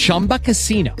fun. Chumba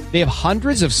Casino. They have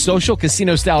hundreds of social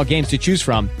casino style games to choose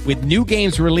from with new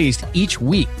games released each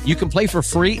week. You can play for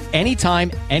free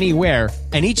anytime, anywhere.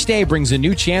 And each day brings a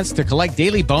new chance to collect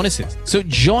daily bonuses. So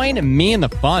join me in the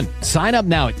fun. Sign up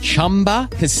now at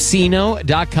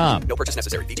ChumbaCasino.com. No purchase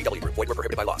necessary. VGW. Void where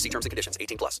prohibited by law. See terms and conditions.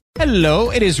 18+.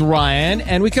 Hello, it is Ryan,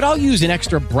 and we could all use an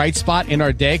extra bright spot in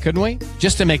our day, couldn't we?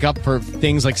 Just to make up for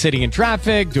things like sitting in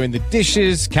traffic, doing the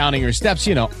dishes, counting your steps,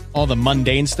 all the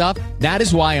mundane stuff. That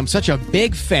is why I'm such a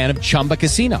big fan of Chumba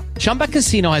Casino. Chumba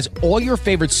Casino has all your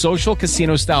favorite social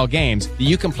casino-style games that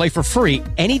you can play for free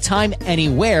anytime,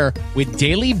 anywhere with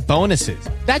daily bonuses.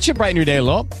 That should brighten your day a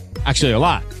little. Actually, a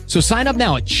lot. So sign up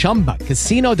now at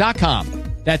ChumbaCasino.com.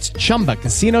 That's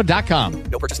ChumbaCasino.com.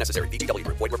 No purchase necessary. VGW.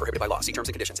 Void where prohibited by law. See terms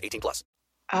and conditions. 18+.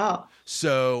 Oh.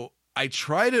 So I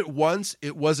tried it once.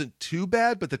 It wasn't too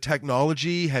bad, but the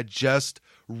technology had just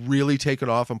really taken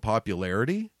off in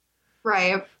popularity.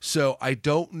 Right. So I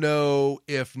don't know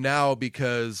if now,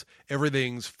 because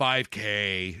everything's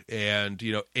 5K and,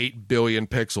 8 billion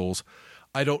pixels,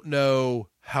 I don't know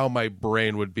how my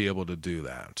brain would be able to do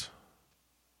that.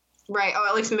 Right. Oh,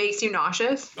 it like makes you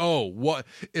nauseous. Oh, what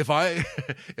if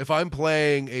I'm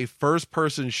playing a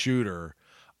first-person shooter,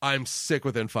 I'm sick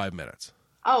within 5 minutes.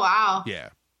 Oh, wow.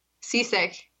 Yeah.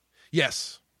 Seasick.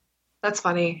 Yes. That's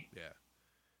funny. Yeah.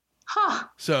 Huh.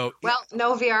 So, well,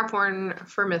 no VR porn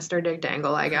for Mr. Dick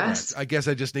Dangle, I guess. Correct. I guess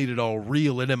I just need it all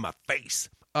real and in my face.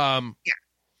 Yeah.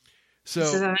 So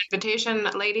this is an invitation,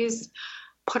 ladies.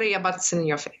 Put your butts in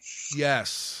your face.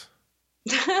 Yes.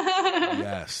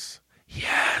 Yes.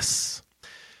 Yes.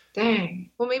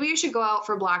 Dang. Well, maybe you should go out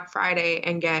for Black Friday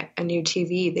and get a new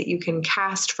TV that you can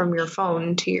cast from your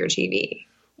phone to your TV.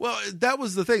 Well, that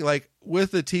was the thing. Like,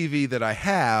 with the TV that I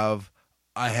have,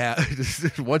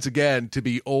 once again, to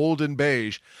be old and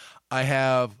beige, I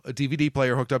have a DVD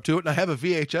player hooked up to it, and I have a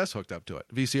VHS hooked up to it,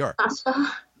 VCR.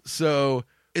 So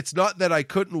it's not that I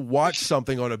couldn't watch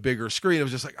something on a bigger screen. It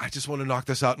was just like, I just want to knock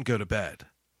this out and go to bed.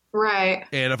 Right.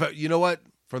 And you know what?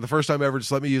 For the first time ever,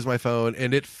 just let me use my phone,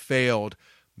 and it failed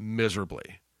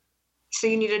miserably. So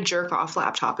you need a jerk-off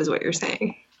laptop is what you're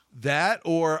saying. That,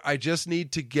 or I just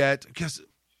need to get, because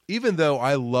even though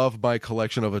I love my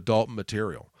collection of adult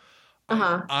material,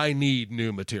 I need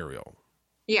new material.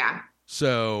 Yeah.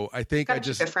 So I think I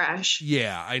just keep it fresh.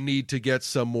 Yeah, I need to get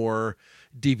some more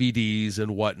DVDs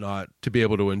and whatnot to be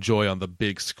able to enjoy on the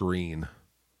big screen.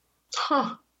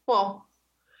 Huh. Well,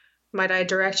 might I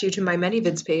direct you to my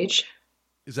ManyVids page?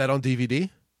 Is that on DVD?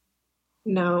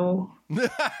 No.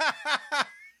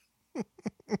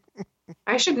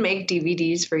 I should make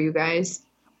DVDs for you guys.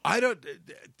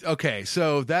 Okay,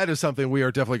 so that is something we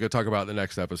are definitely going to talk about in the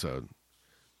next episode.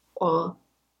 Well,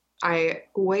 I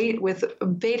wait with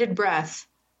bated breath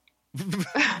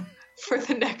for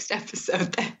the next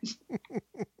episode then.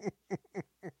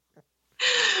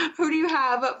 Who do you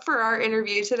have for our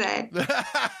interview today?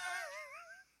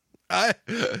 I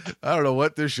don't know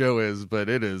what this show is, but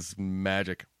it is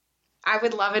magic. I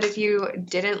would love it if you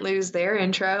didn't lose their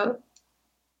intro.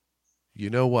 You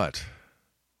know what?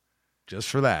 Just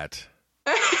for that.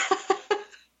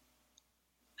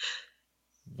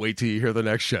 Wait till you hear the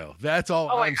next show. That's all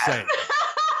I'm saying.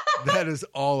 That is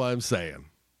all I'm saying.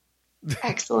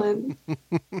 Excellent.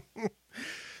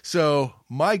 So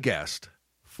my guest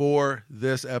for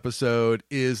this episode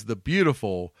is the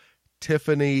beautiful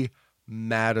Tiffani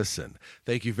Madison.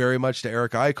 Thank you very much to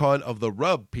Eric Icon of the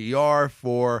Rub PR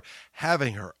for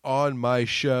having her on my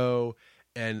show.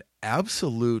 An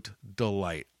absolute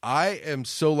delight. I am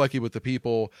so lucky with the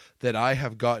people that I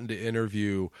have gotten to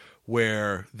interview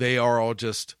where they are all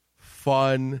just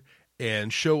fun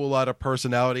and show a lot of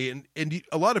personality. And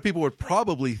a lot of people would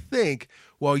probably think,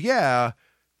 well, yeah,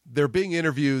 they're being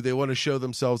interviewed. They want to show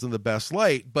themselves in the best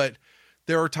light. But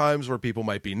there are times where people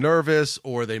might be nervous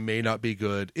or they may not be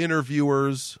good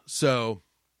interviewers. So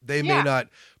they may not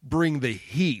bring the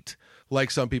heat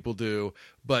like some people do.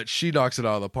 But she knocks it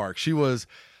out of the park. She was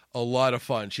a lot of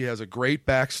fun. She has a great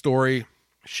backstory.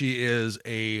 She is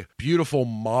a beautiful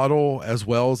model as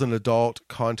well as an adult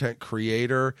content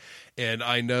creator. And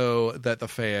I know that the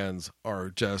fans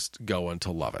are just going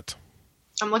to love it.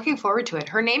 I'm looking forward to it.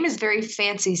 Her name is very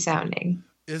fancy sounding.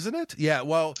 Isn't it? Yeah,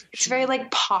 well. It's very like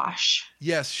posh.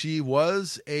 Yes, she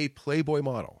was a Playboy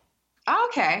model. Oh,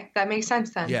 okay. That makes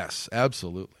sense then. Yes,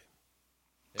 absolutely.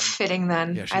 And fitting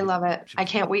then. Yeah, I love it. I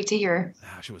can't wait to hear.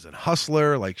 She was in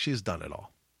Hustler. Like, she's done it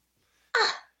all.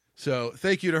 So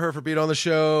thank you to her for being on the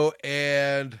show.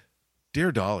 And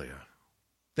dear Dahlia,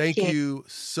 thank you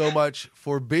so much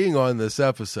for being on this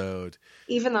episode.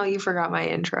 Even though you forgot my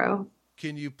intro.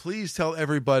 Can you please tell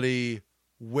everybody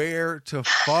where to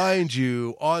find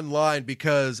you online?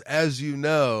 Because as you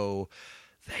know,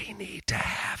 they need to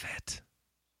have it.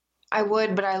 I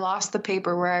would, but I lost the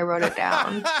paper where I wrote it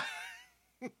down.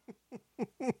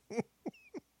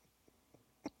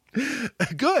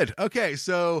 Good. Okay,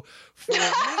 so for me,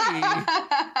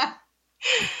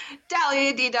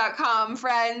 DahliaD.com,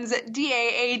 friends,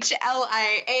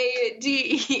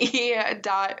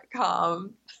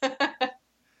 DAHLIADE.com.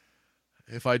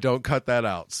 If I don't cut that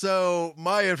out. So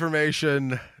my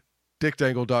information,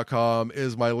 dickdangle.com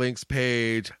is my links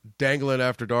page.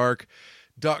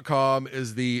 Danglinafterdark.com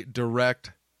is the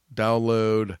direct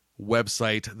download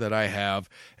website that I have.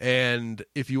 And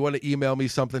if you want to email me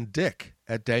something,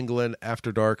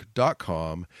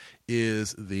 dick@danglinafterdark.com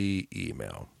is the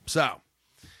email. So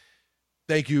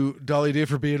thank you, Dolly D,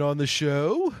 for being on the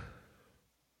show.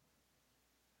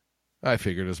 I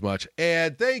figured as much.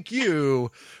 And thank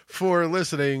you for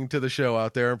listening to the show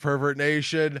out there in Pervert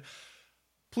Nation.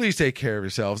 Please take care of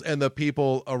yourselves and the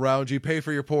people around you. Pay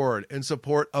for your porn and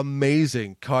support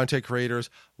amazing content creators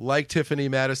like Tiffani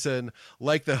Madison,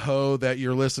 like the hoe that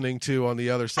you're listening to on the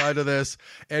other side of this,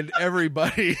 and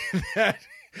everybody that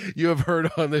you have heard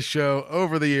on the show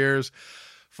over the years.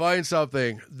 Find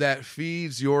something that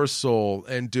feeds your soul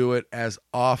and do it as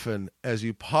often as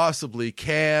you possibly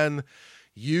can.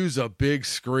 Use a big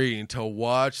screen to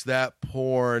watch that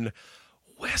porn.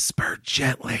 Whisper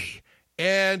gently.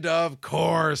 And, of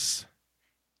course,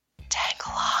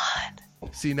 dangle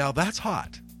on. See, now that's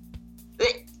hot.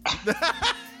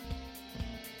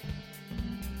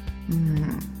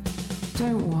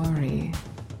 Don't worry.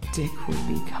 Dick will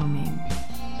be coming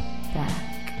back.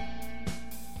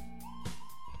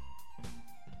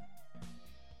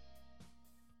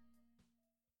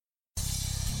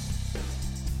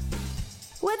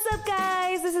 What's up,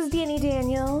 guys? This is Danny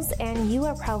Daniels, and you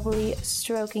are probably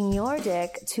stroking your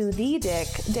dick to the dick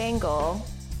dangle.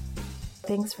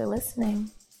 Thanks for listening.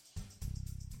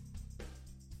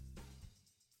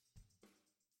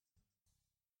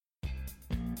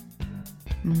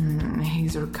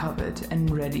 He's recovered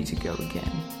and ready to go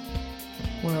again.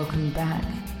 Welcome back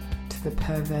to the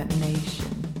Pervert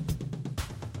Nation.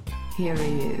 Here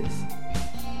he is,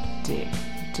 Dick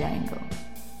Dangle.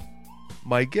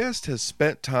 My guest has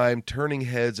spent time turning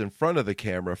heads in front of the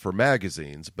camera for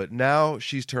magazines, but now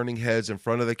she's turning heads in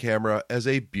front of the camera as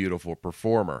a beautiful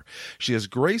performer. She has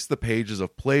graced the pages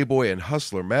of Playboy and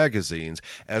Hustler magazines,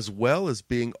 as well as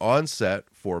being on set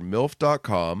for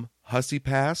MILF.com, Hussy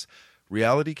Pass,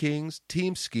 Reality Kings,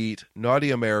 Team Skeet,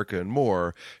 Naughty America, and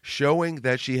more, showing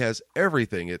that she has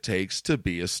everything it takes to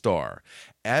be a star.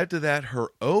 Add to that her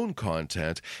own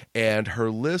content, and her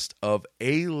list of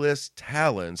A-list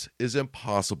talents is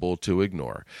impossible to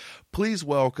ignore. Please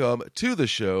welcome to the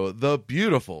show the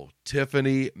beautiful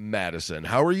Tiffani Madison.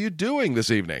 How are you doing this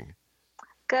evening?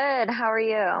 Good. How are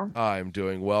you? I'm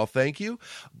doing well, thank you.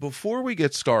 Before we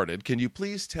get started, can you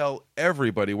please tell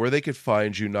everybody where they could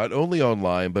find you, not only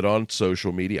online, but on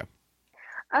social media?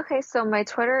 Okay, so my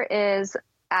Twitter is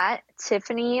at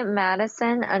Tiffani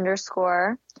Madison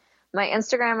 _. My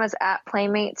Instagram is at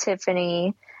Playmate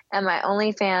Tiffani, and my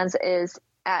OnlyFans is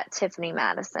at Tiffani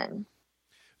Madison.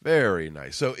 Very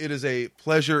nice. So it is a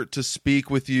pleasure to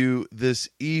speak with you this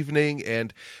evening.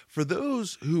 And for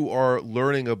those who are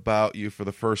learning about you for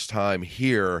the first time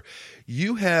here,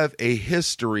 you have a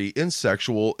history in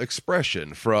sexual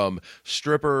expression, from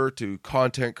stripper to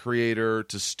content creator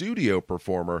to studio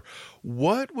performer.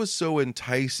 What was so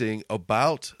enticing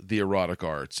about the erotic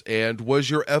arts, and was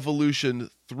your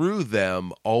evolution through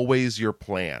them always your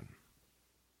plan?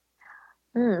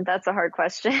 That's a hard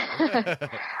question.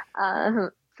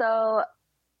 So I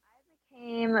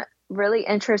I'm really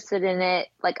interested in it,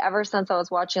 like ever since I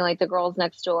was watching like The Girls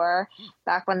Next Door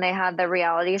back when they had the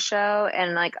reality show,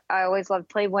 and like I always loved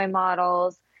Playboy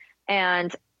models,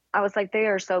 and I was like, they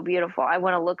are so beautiful. I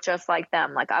want to look just like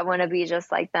them. Like I want to be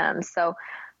just like them. So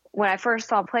when I first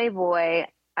saw Playboy,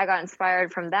 I got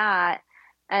inspired from that.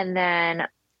 And then,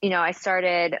 I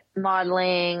started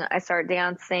modeling, I started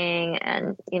dancing,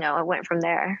 and, I went from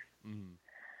there.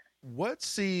 What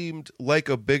seemed like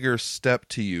a bigger step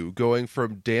to you, going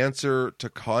from dancer to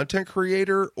content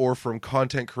creator, or from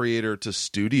content creator to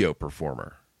studio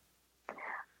performer?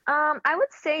 I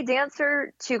would say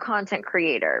dancer to content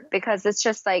creator, because it's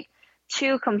just like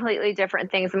two completely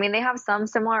different things. I mean, they have some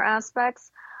similar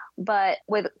aspects, but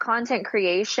with content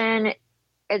creation,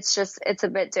 it's a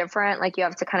bit different. Like you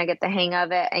have to kind of get the hang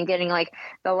of it, and getting like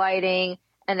the lighting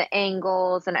and the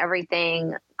angles and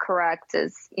everything correct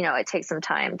is, it takes some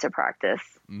time to practice.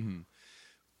 Mm-hmm.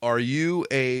 Are you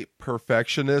a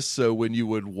perfectionist? So when you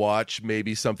would watch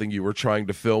maybe something you were trying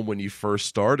to film when you first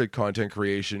started content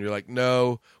creation, you're like,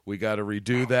 no, we got to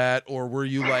redo that? Or were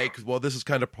you like, well, this is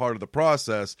kind of part of the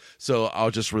process, so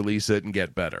I'll just release it and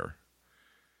get better?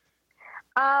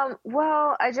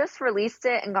 Well, I just released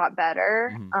it and got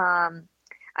better. Mm-hmm.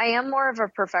 I am more of a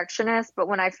perfectionist, but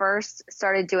when I first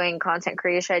started doing content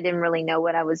creation, I didn't really know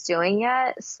what I was doing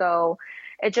yet. So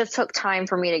it just took time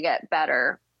for me to get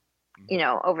better,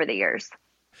 over the years.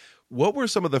 What were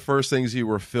some of the first things you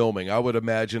were filming? I would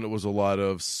imagine it was a lot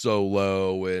of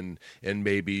solo and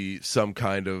maybe some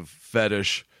kind of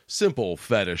simple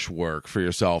fetish work for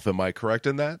yourself. Am I correct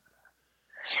in that?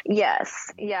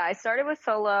 Yes. Yeah. I started with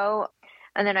solo,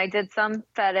 and then I did some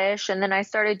fetish, and then I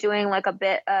started doing like a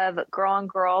bit of girl on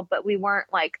girl, but we weren't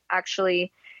like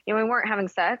actually, we weren't having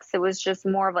sex. It was just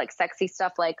more of like sexy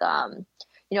stuff, like,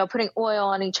 putting oil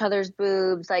on each other's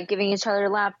boobs, like giving each other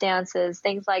lap dances,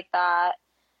 things like that.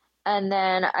 And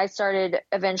then I started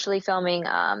eventually filming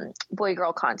boy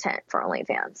girl content for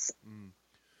OnlyFans.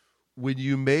 When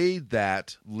you made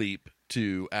that leap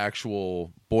to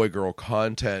actual boy girl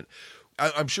content,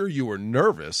 I'm sure you were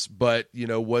nervous, but,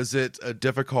 was it a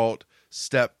difficult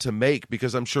step to make?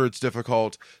 Because I'm sure it's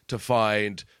difficult to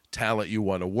find talent you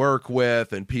want to work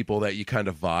with and people that you kind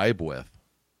of vibe with.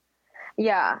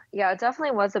 Yeah, it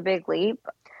definitely was a big leap.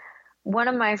 One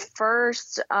of my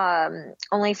first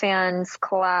OnlyFans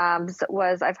collabs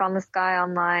was, I found this guy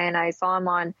online. I saw him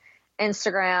on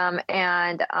Instagram,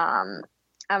 and I'm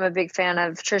a big fan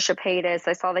of Trisha Paytas.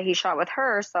 I saw that he shot with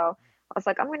her, so I was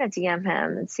like, I'm going to DM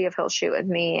him and see if he'll shoot with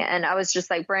me. And I was just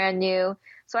like brand new.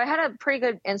 So I had a pretty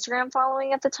good Instagram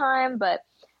following at the time, but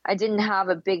I didn't have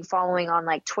a big following on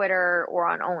like Twitter or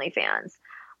on OnlyFans.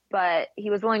 But he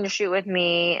was willing to shoot with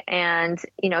me, and,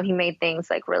 he made things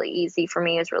like really easy for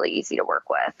me. It was really easy to work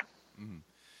with. Mm-hmm.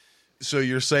 So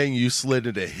you're saying you slid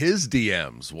into his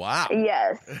DMs. Wow.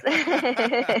 Yes.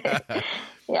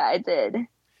 Yeah, I did.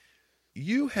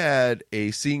 You had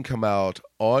a scene come out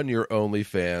on your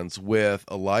OnlyFans with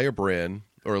Leah Bryn,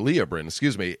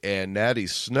 and Natty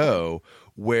Snow,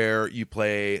 where you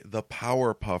play the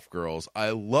Powerpuff Girls. I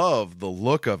love the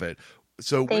look of it.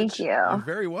 So Thank you. You're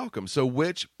very welcome. So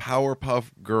which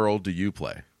Powerpuff Girl do you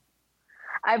play?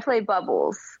 I play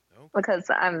Bubbles, because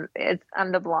I'm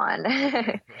the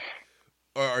blonde.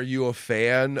 Are you a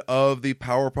fan of the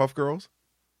Powerpuff Girls?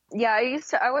 Yeah, I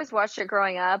always watched it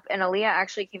growing up, and Aaliyah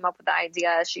actually came up with the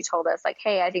idea. She told us like,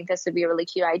 hey, I think this would be a really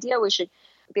cute idea. We should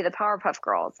be the Powerpuff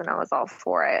Girls. And I was all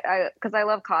for it. Cause I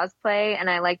love cosplay, and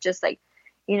I like just like,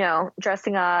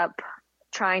 dressing up,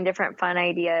 trying different fun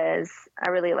ideas. I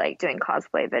really like doing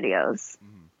cosplay videos.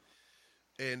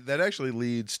 And that actually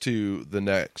leads to the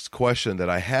next question that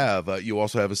I have. You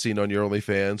also have a scene on your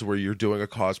OnlyFans where you're doing a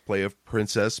cosplay of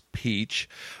Princess Peach.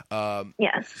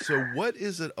 Yes. So what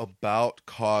is it about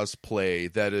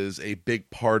cosplay that is a big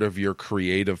part of your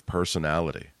creative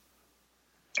personality?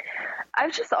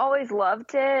 I've just always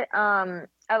loved it. I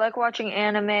like watching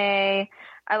anime.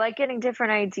 I like getting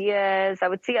different ideas. I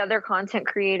would see other content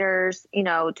creators,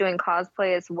 doing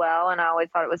cosplay as well, and I always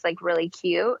thought it was like really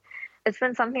cute. It's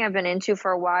been something I've been into for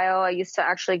a while. I used to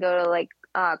actually go to like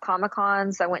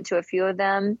Comic-Cons. I went to a few of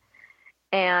them,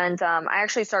 and I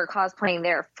actually started cosplaying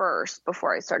there first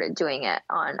before I started doing it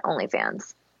on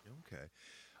OnlyFans. Okay.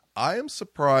 I am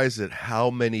surprised at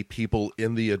how many people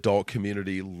in the adult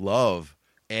community love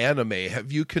anime.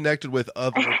 Have you connected with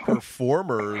other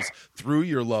performers through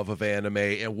your love of anime,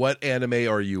 and what anime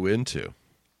are you into?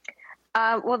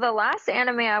 Well, the last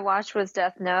anime I watched was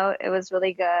Death Note. It was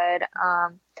really good.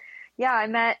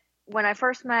 When I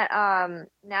first met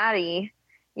Natty,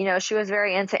 she was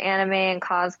very into anime and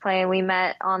cosplay, and we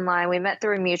met online. We met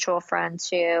through a mutual friend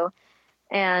too.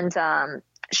 And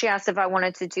she asked if I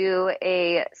wanted to do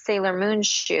a Sailor Moon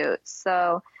shoot.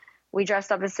 So we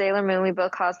dressed up as Sailor Moon. We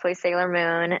both cosplay Sailor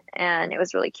Moon, and it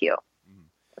was really cute.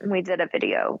 We did a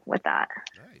video with that.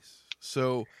 Nice.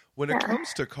 So when it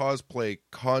comes to cosplay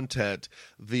content,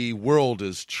 the world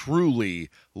is truly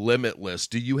limitless.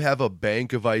 Do you have a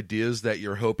bank of ideas that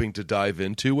you're hoping to dive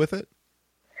into with it?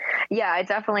 Yeah, I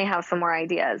definitely have some more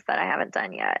ideas that I haven't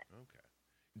done yet.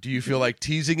 Do you feel like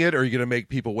teasing it, or are you going to make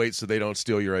people wait so they don't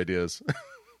steal your ideas?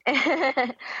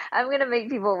 I'm going to make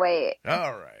people wait.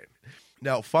 All right.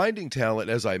 Now, finding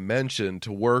talent, as I mentioned,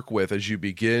 to work with as you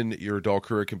begin your adult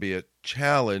career can be a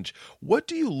challenge. What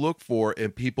do you look for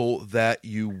in people that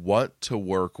you want to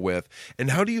work with? And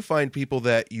how do you find people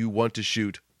that you want to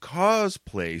shoot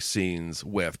cosplay scenes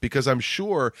with? Because I'm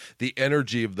sure the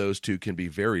energy of those two can be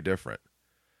very different.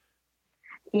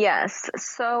 Yes.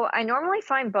 So I normally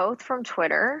find both from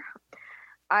Twitter.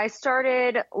 I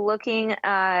started looking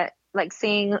at like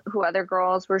seeing who other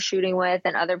girls were shooting with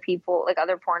and other people, like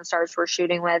other porn stars were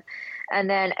shooting with. And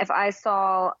then if I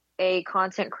saw a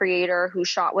content creator who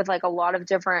shot with like a lot of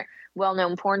different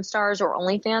well-known porn stars or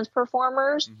OnlyFans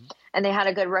performers, and they had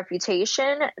a good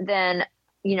reputation, then,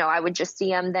 you know, I would just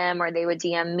DM them or they would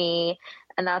DM me.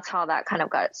 And that's how that kind of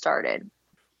got started.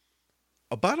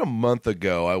 About a month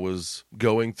ago, I was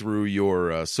going through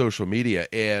your social media,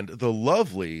 and the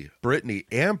lovely Brittany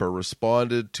Amber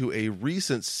responded to a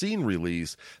recent scene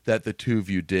release that the two of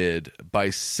you did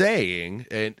by saying,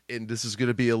 and this is going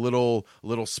to be a little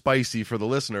spicy for the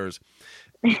listeners,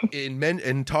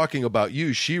 in talking about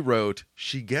you, she wrote,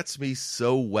 "She gets me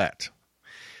so wet."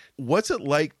 What's it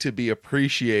like to be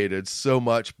appreciated so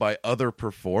much by other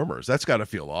performers? That's got to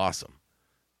feel awesome.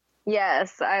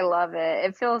 Yes, I love it.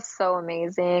 It feels so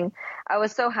amazing. I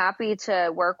was so happy to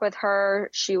work with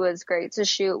her. She was great to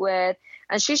shoot with.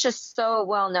 And she's just so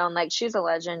well known. Like, she's a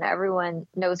legend. Everyone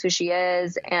knows who she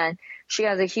is. And she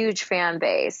has a huge fan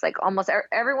base. Like, almost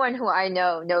everyone who I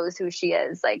know knows who she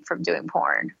is, like, from doing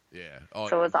porn. Yeah. Oh,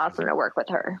 so it was awesome to work with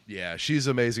her. Yeah, she's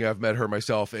amazing. I've met her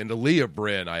myself. And Aaliyah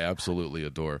Bryn, I absolutely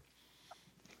adore.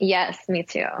 Yes, me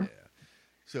too. Yeah.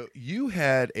 So you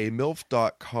had a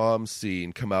MILF.com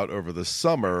scene come out over the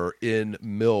summer in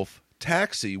MILF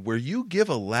Taxi where you give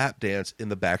a lap dance in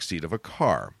the backseat of a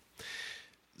car.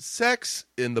 Sex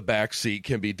in the backseat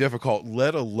can be difficult,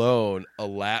 let alone a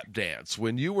lap dance.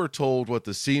 When you were told what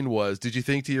the scene was, did you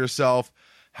think to yourself,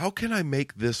 how can I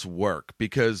make this work?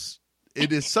 Because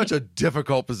it is such a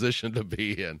difficult position to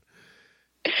be in.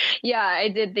 Yeah, I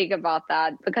did think about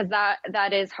that because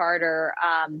that is harder.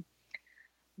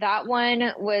 That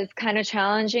one was kind of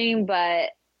challenging, but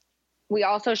we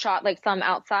also shot like some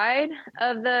outside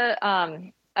of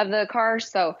the car.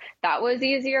 So that was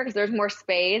easier because there's more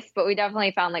space, but we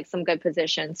definitely found like some good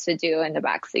positions to do in the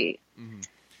back seat. Mm-hmm.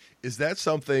 Is that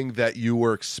something that you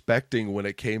were expecting when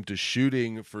it came to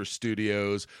shooting for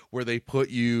studios where they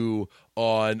put you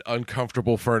on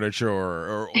uncomfortable furniture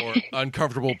or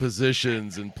uncomfortable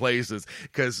positions and places?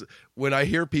 Because when I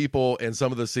hear people and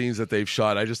some of the scenes that they've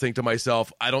shot, I just think to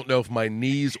myself, I don't know if my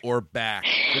knees or back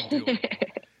could do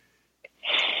it.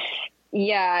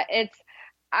 Yeah,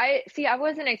 I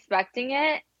wasn't expecting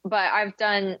it, but I've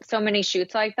done so many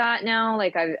shoots like that now.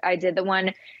 Like I did the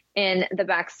one in the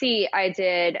back seat. I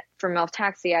did for MILF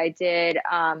Taxi. I did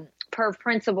Perv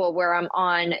Principal where I'm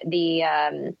on the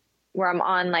I'm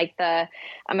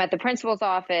at the principal's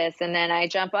office and then I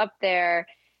jump up there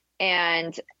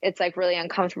and it's like really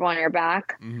uncomfortable on your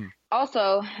back. Mm-hmm.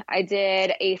 Also, I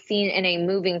did a scene in a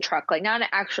moving truck, like not an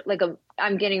actual, like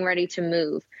I'm getting ready to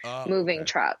move, moving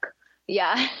truck.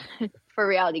 Yeah. For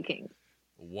Reality Kings.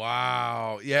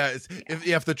 Wow. Yeah.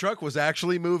 If the truck was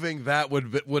actually moving, that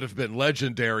would have been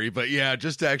legendary. But yeah,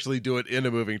 just to actually do it in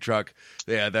a moving truck,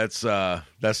 yeah, that's not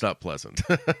pleasant.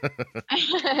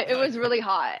 It was really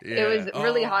hot. Yeah. It was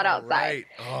really hot outside. Right.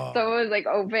 Oh. So it was like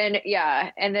open.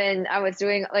 Yeah. And then I was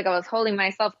holding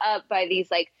myself up by these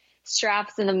like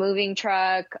straps in the moving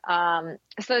truck. So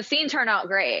the scene turned out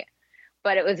great,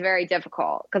 but it was very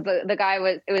difficult because the guy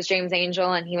it was James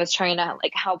Angel and he was trying to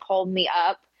like help hold me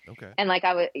up. Okay. And like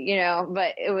I was,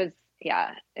 but it was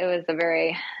a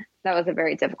very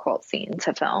difficult scene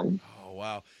to film. Oh,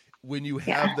 wow. When you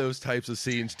have those types of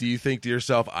scenes, do you think to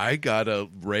yourself, I gotta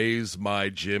raise my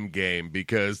gym game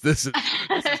because this is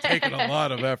taking a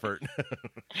lot of effort?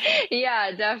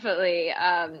 Yeah, definitely.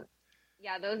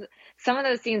 Some of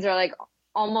those scenes are like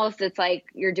almost, it's like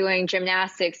you're doing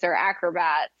gymnastics or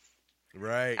acrobats.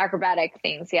 Right. Acrobatic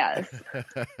things. Yes.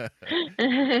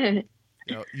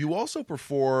 Now, you also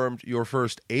performed your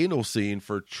first anal scene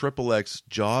for XXX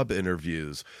job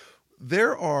interviews.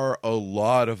 there are a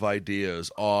lot of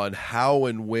ideas on how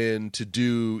and when to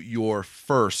do your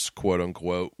first, quote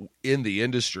unquote, in the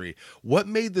industry. What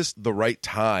made this the right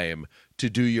time to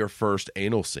do your first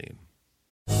anal scene?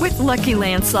 With Lucky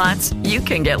Land Slots, you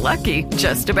can get lucky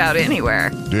just about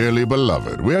anywhere. Dearly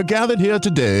beloved, we are gathered here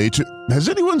today to... Has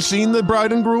anyone seen the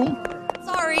bride and groom?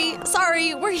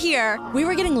 Sorry, we're here. We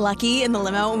were getting lucky in the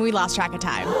limo and we lost track of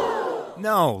time.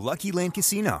 No, Lucky Land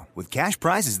Casino, with cash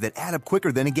prizes that add up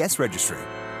quicker than a guest registry.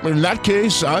 In that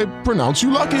case, I pronounce you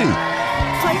lucky.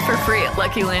 Play for free at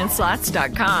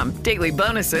LuckyLandSlots.com. Daily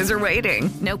bonuses are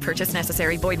waiting. No purchase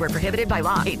necessary. Void where prohibited by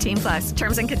law. 18+.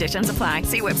 Terms and conditions apply.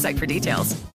 See website for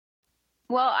details.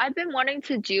 Well, I've been wanting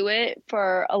to do it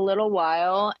for a little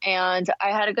while, and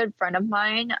I had a good friend of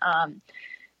mine,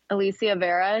 Alicia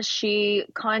Vera. She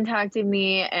contacted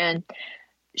me, and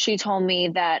she told me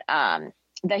that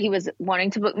that he was wanting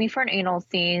to book me for an anal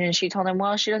scene, and she told him,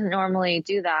 well, she doesn't normally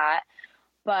do that,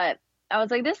 but I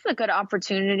was like, this is a good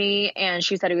opportunity, and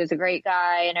she said he was a great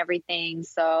guy and everything,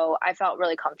 so I felt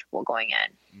really comfortable going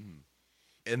in.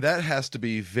 And that has to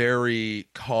be very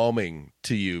calming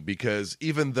to you, because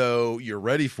even though you're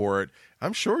ready for it,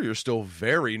 I'm sure you're still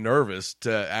very nervous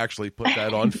to actually put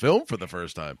that on film for the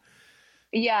first time.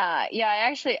 Yeah.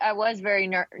 I was very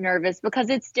nervous because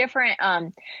it's different.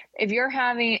 If you're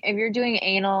doing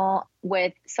anal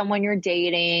with someone you're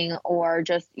dating, or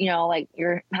just, like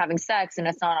you're having sex and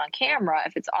it's not on camera,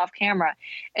 if it's off camera,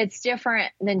 it's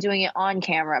different than doing it on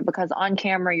camera, because on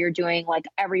camera you're doing like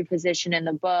every position in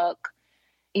the book.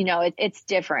 It's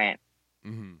different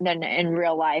than in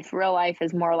real life. Real life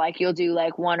is more like you'll do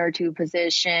like one or two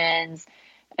positions,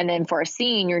 and then for a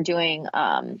scene you're doing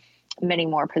many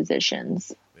more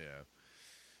positions. Yeah.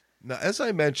 Now, as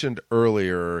I mentioned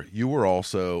earlier, you were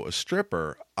also a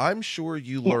stripper. I'm sure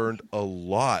you learned a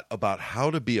lot about how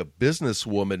to be a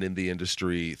businesswoman in the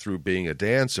industry through being a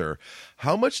dancer.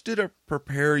 How much did it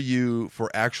prepare you for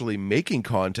actually making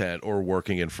content or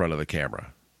working in front of the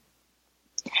camera?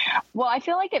 Well, I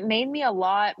feel like it made me a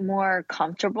lot more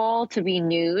comfortable to be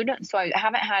nude. So I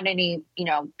haven't had any,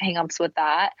 hang-ups with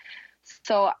that.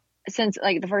 So since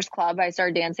like the first club I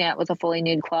started dancing at was a fully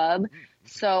nude club.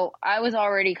 So I was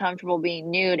already comfortable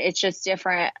being nude. It's just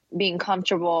different being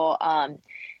comfortable,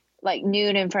 like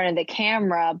nude in front of the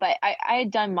camera, but I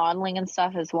had done modeling and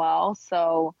stuff as well.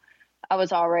 So I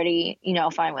was already,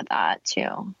 fine with that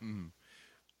too.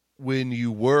 When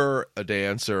you were a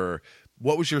dancer,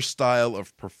 what was your style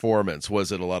of performance?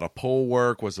 Was it a lot of pole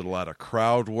work? Was it a lot of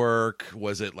crowd work?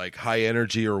 Was it like high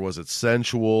energy, or was it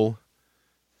sensual?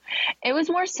 It was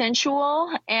more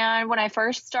sensual. And when I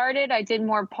first started, I did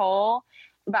more pole,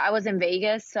 but I was in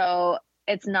Vegas. So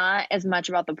it's not as much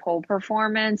about the pole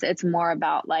performance. It's more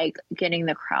about like getting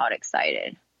the crowd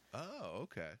excited. Oh,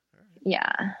 okay. All right.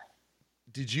 Yeah.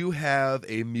 Did you have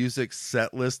a music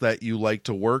set list that you like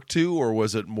to work to, or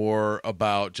was it more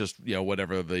about just,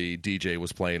 whatever the DJ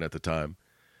was playing at the time?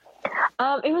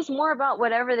 It was more about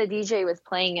whatever the DJ was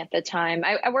playing at the time.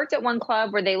 I worked at one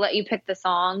club where they let you pick the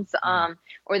songs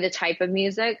or the type of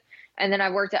music. And then I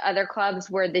worked at other clubs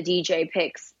where the DJ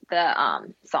picks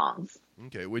the songs.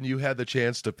 Okay. When you had the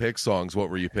chance to pick songs, what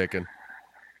were you picking?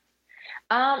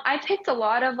 I picked a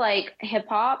lot of like hip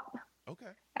hop. Okay.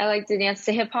 I like to dance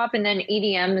to hip hop and then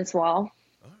EDM as well.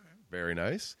 All right. Very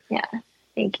nice. Yeah.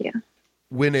 Thank you.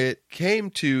 When it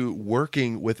came to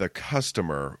working with a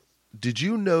customer, did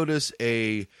you notice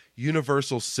a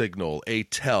universal signal, a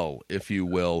tell, if you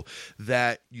will,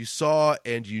 that you saw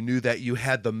and you knew that you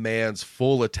had the man's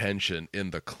full attention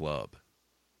in the club?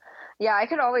 Yeah, I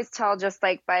could always tell just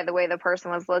like by the way the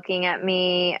person was looking at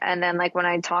me, and then like when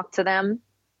I talked to them,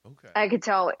 I could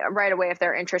tell right away if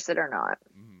they're interested or not.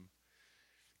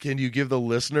 Can you give the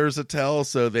listeners a tell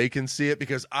so they can see it?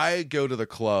 Because I go to the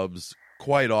clubs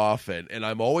quite often, and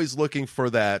I'm always looking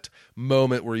for that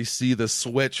moment where you see the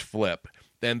switch flip,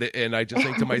 and I just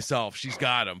think to myself, she's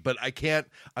got him, but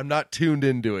I'm not tuned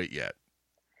into it yet.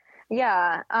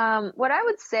 Yeah. What I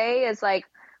would say is like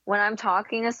when I'm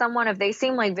talking to someone, if they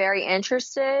seem like very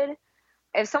interested,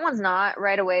 if someone's not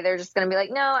right away, they're just going to be like,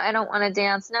 no, I don't want to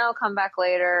dance. No, come back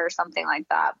later or something like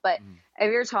that. But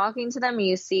if you're talking to them and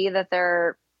you see that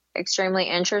they're extremely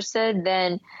interested,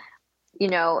 then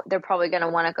they're probably going to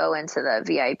want to go into the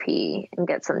VIP and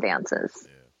get some dances.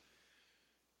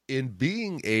 In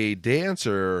being a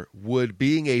dancer, would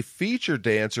being a featured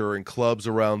dancer in clubs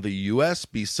around the U.S.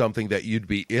 be something that you'd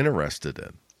be interested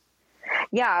in?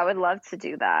 Yeah, I would love to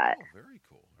do that. Oh, very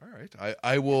cool. All right.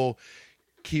 I will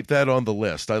keep that on the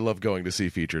list. I love going to see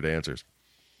featured dancers.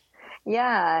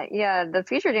 Yeah. The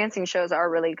feature dancing shows are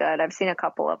really good. I've seen a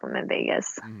couple of them in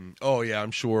Vegas. Oh, yeah.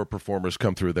 I'm sure performers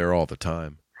come through there all the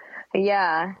time.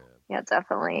 Yeah,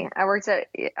 definitely. I worked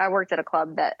at a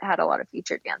club that had a lot of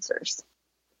featured dancers.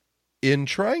 In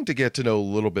trying to get to know a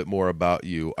little bit more about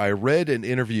you, I read an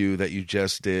interview that you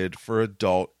just did for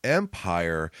Adult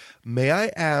Empire. May I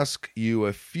ask you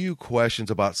a few questions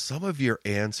about some of your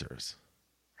answers?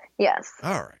 Yes.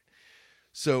 All right.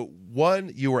 So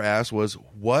one you were asked was,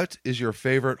 what is your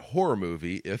favorite horror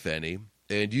movie, if any?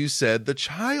 And you said the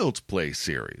Child's Play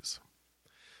series.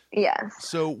 Yes.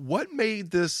 So what made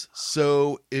this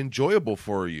so enjoyable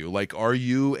for you? Like, are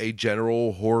you a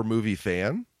general horror movie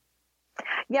fan?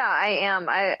 Yeah, I am.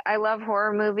 I love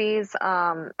horror movies.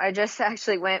 I just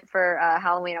actually went for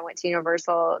Halloween. I went to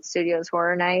Universal Studios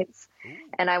Horror Nights,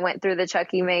 and I went through the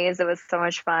Chucky maze. It was so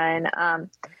much fun.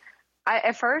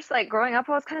 At first, like growing up,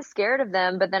 I was kind of scared of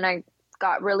them, but then I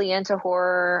got really into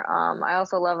horror. I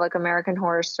also love like American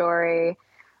Horror Story.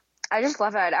 I just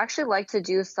love it. I'd actually like to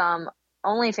do some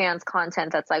OnlyFans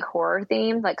content that's like horror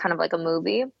themed, like kind of like a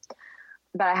movie,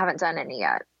 but I haven't done any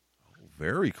yet.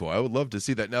 Very cool. I would love to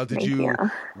see that. Now, did you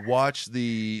watch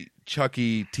the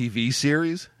Chucky TV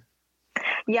series?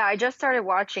 Yeah, I just started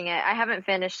watching it. I haven't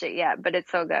finished it yet, but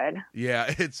it's so good.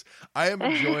 Yeah, I am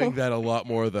enjoying that a lot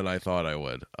more than I thought I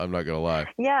would. I'm not going to lie.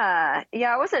 Yeah,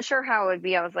 I wasn't sure how it would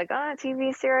be. I was like, oh,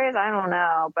 TV series? I don't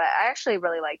know, but I actually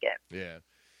really like it. Yeah.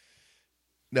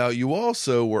 Now, you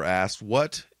also were asked,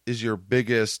 what is your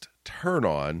biggest turn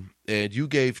on? And you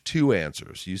gave two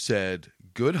answers. You said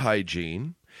good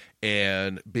hygiene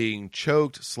and being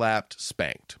choked, slapped,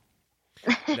 spanked.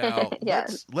 Now,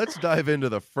 yes. let's dive into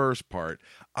the first part.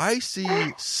 I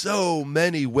see so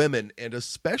many women and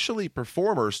especially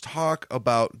performers talk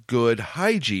about good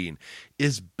hygiene.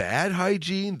 Is bad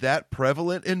hygiene that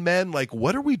prevalent in men? Like,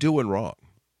 what are we doing wrong?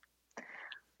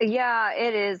 Yeah,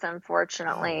 it is,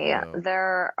 unfortunately. Oh, no.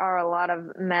 There are a lot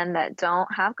of men that don't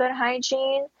have good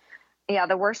hygiene. Yeah,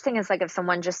 the worst thing is like if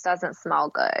someone just doesn't smell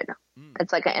good.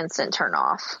 It's like an instant turn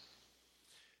off.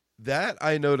 That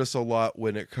I notice a lot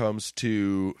when it comes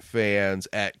to fans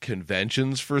at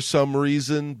conventions for some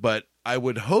reason, but I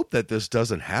would hope that this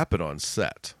doesn't happen on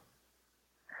set.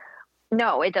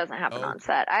 No, it doesn't happen on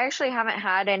set. I actually haven't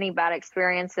had any bad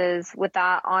experiences with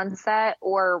that on set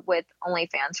or with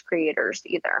OnlyFans creators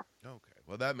either. Okay,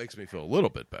 well, that makes me feel a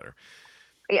little bit better.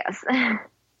 Yes.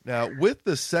 Now, with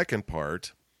the second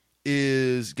part,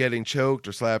 is getting choked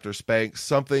or slapped or spanked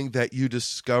something that you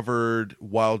discovered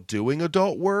while doing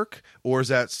adult work, or is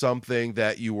that something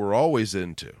that you were always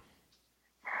into?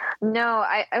 No,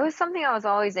 it was something I was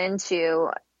always into.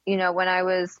 You know, when I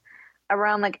was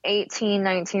around like 18,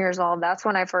 19 years old, that's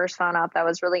when I first found out that I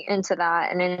was really into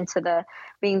that and into the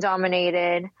being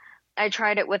dominated. I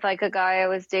tried it with like a guy I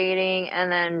was dating,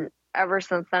 and then ever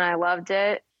since then I loved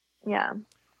it. Yeah.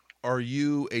 Are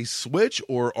you a switch,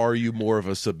 or are you more of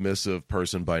a submissive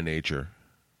person by nature?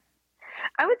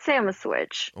 I would say I'm a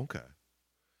switch. Okay.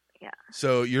 Yeah.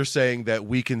 So you're saying that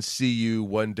we can see you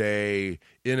one day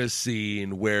in a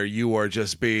scene where you are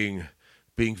just being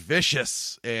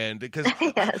vicious, and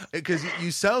because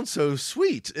you sound so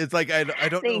sweet. It's like I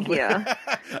don't Thank know. you.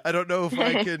 I don't know if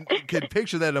I can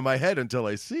picture that in my head until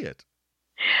I see it.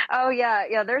 Oh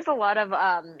yeah. There's a lot of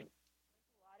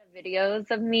videos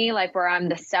of me like where I'm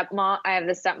the stepmom. I have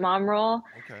the stepmom role,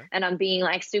 and I'm being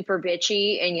like super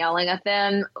bitchy and yelling at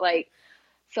them. Like,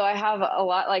 so I have a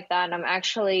lot like that. And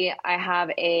I have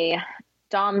a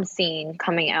dom scene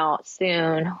coming out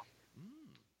soon.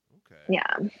 Okay.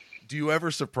 Yeah. Do you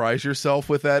ever surprise yourself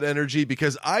with that energy?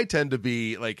 Because I tend to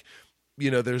be like,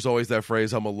 there's always that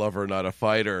phrase, I'm a lover, not a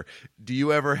fighter. Do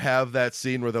you ever have that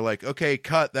scene where they're like, okay,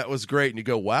 cut, that was great. And you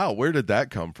go, wow, where did that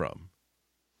come from?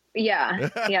 Yeah,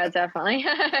 definitely.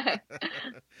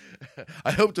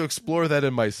 I hope to explore that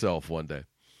in myself one day.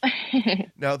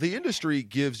 Now, the industry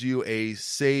gives you a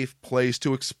safe place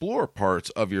to explore parts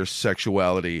of your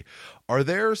sexuality. Are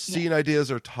there scene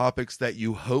ideas or topics that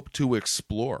you hope to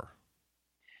explore?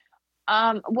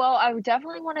 Well, I would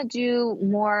definitely want to do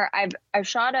more. I've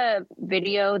shot a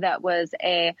video that was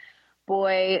a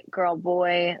boy, girl,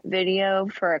 boy video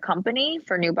for a company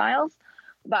for nubiles.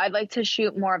 But I'd like to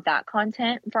shoot more of that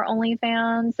content for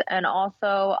OnlyFans. And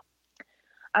also,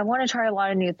 I want to try a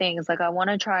lot of new things. Like, I want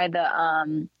to try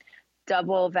the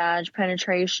double vag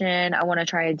penetration. I want to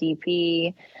try a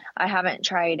DP. I haven't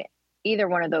tried either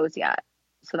one of those yet.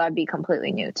 So that'd be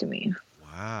completely new to me.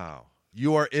 Wow.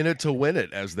 You are in it to win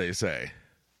it, as they say.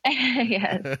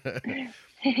 Yes.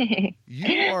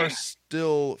 You are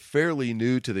still fairly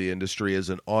new to the industry as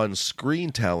an on-screen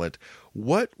talent.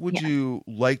 What would you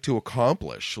like to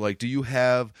accomplish? Like, do you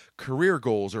have career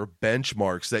goals or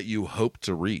benchmarks that you hope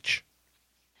to reach?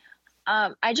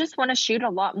 I just want to shoot a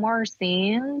lot more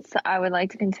scenes. I would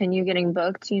like to continue getting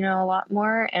booked, a lot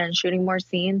more and shooting more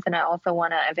scenes. And I also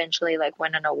want to eventually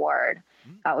win an award.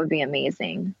 That would be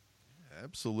amazing.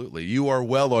 Absolutely. You are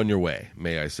well on your way.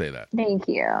 May I say that? Thank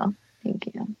you. Thank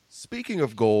you. Speaking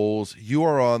of goals, you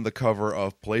are on the cover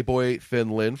of Playboy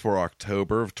Finland for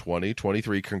October of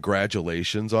 2023.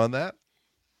 Congratulations on that.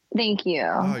 Thank you.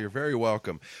 Oh, you're very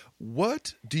welcome.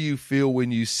 What do you feel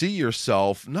when you see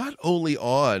yourself not only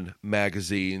on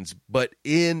magazines, but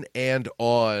in and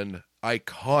on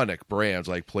iconic brands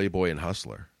like Playboy and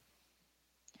Hustler?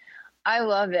 I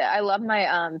love it. I love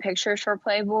my pictures for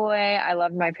Playboy. I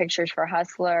loved my pictures for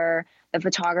Hustler. The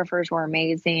photographers were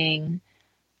amazing.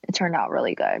 It turned out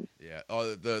really good. Yeah.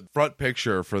 Oh, the front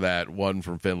picture for that one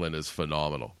from Finland is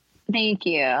phenomenal. Thank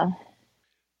you.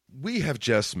 We have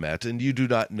just met, and you do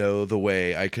not know the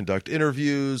way I conduct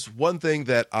interviews. One thing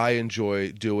that I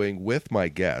enjoy doing with my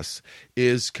guests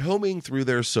is combing through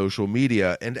their social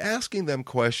media and asking them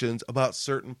questions about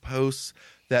certain posts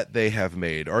that they have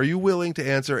made. Are you willing to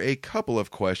answer a couple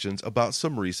of questions about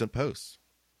some recent posts?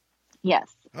 Yes.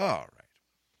 All right.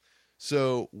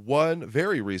 So one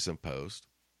very recent post,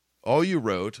 all you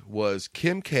wrote was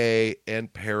Kim K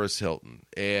and Paris Hilton.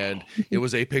 And it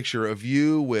was a picture of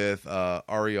you with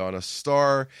Ariana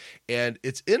Starr. And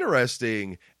it's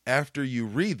interesting after you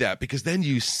read that because then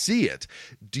you see it.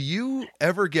 Do you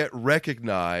ever get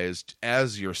recognized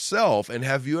as yourself? And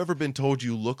have you ever been told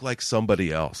you look like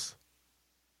somebody else?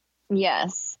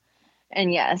 Yes.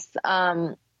 And yes.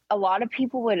 A lot of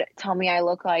people would tell me I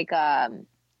look like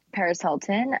Paris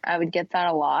Hilton. I would get that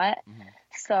a lot. Mm-hmm.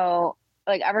 So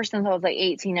ever since I was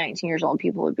 18, 19 years old,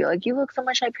 people would be like, you look so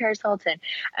much like Paris Hilton.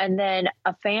 And then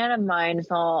a fan of mine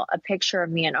saw a picture of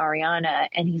me and Ariana,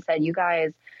 and he said, you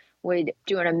guys would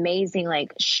do an amazing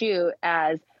shoot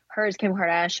as her as Kim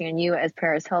Kardashian, you as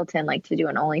Paris Hilton, to do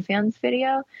an OnlyFans video.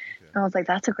 Okay. And I was like,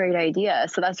 that's a great idea.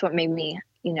 So that's what made me,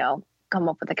 come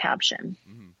up with a caption.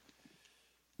 Mm-hmm.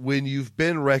 When you've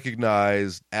been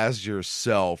recognized as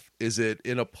yourself, is it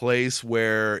in a place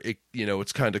where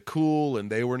it's kind of cool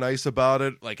and they were nice about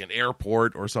it, like an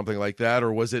airport or something like that,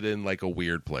 or was it in a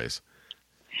weird place?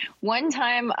 One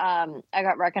time, I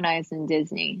got recognized in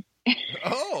Disney.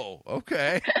 Oh,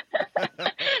 okay.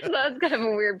 So that's kind of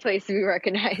a weird place to be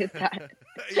recognized at.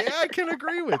 Yeah, I can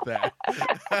agree with that.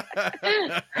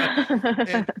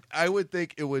 And I would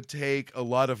think it would take a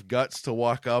lot of guts to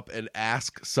walk up and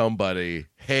ask somebody,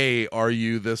 hey, are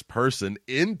you this person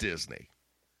in Disney?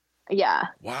 Yeah.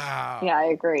 Wow. Yeah, I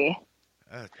agree.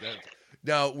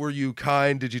 Now, were you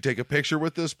kind? Did you take a picture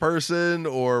with this person?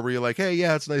 Or were you like, hey,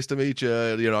 yeah, it's nice to meet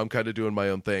you. I'm kind of doing my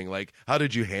own thing. How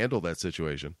did you handle that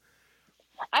situation?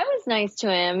 I was nice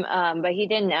to him, but he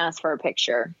didn't ask for a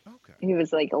picture. Okay. He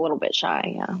was a little bit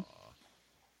shy, yeah.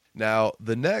 Now,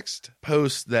 the next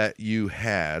post that you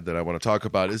had that I want to talk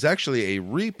about is actually a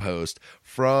repost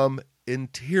from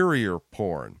Interior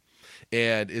Porn.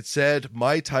 And it said,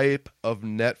 my type of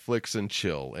Netflix and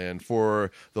chill. And for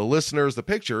the listeners, the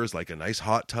picture is a nice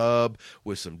hot tub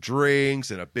with some drinks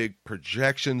and a big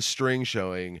projection string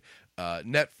showing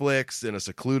Netflix in a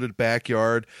secluded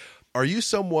backyard. Are you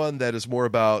someone that is more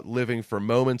about living for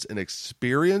moments and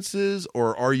experiences,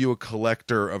 or are you a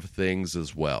collector of things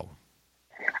as well?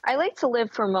 I like to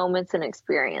live for moments and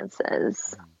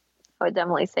experiences. I would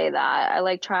definitely say that. I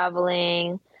like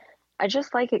traveling. I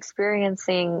just like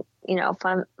experiencing,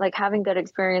 fun, having good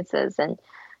experiences and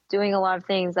doing a lot of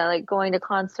things. I like going to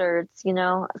concerts,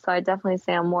 so I definitely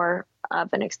say I'm more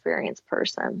of an experienced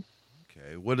person.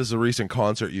 Okay. What is a recent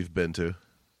concert you've been to?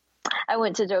 I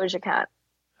went to Doja Cat.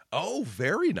 Oh,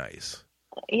 very nice.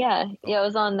 Yeah. Yeah, it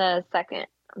was on the 2nd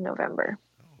of November.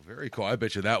 Oh, very cool. I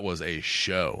bet you that was a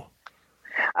show.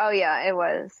 Oh, yeah, it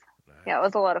was. Yeah, it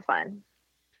was a lot of fun.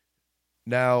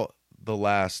 Now, the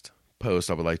last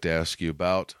post I would like to ask you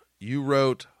about, you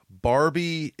wrote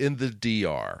Barbie in the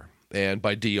DR. And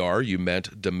by DR, you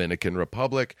meant Dominican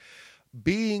Republic.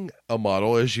 Being a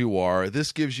model as you are,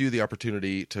 this gives you the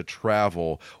opportunity to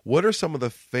travel. What are some of the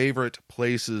favorite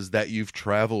places that you've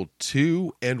traveled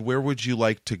to, and where would you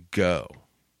like to go?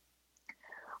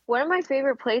 One of my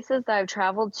favorite places that I've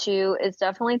traveled to is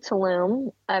definitely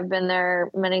Tulum. I've been there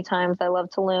many times. I love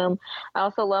Tulum. I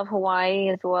also love Hawaii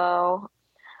as well.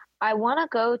 I want to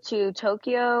go to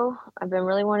Tokyo. I've been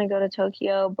really wanting to go to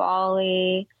Tokyo,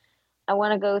 Bali. I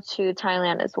want to go to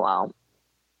Thailand as well.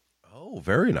 Oh,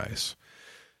 very nice.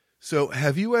 So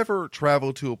have you ever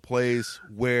traveled to a place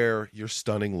where your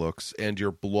stunning looks and your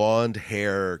blonde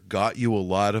hair got you a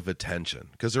lot of attention?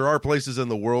 Because there are places in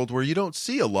the world where you don't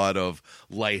see a lot of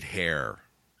light hair.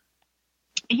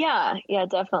 Yeah,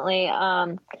 definitely.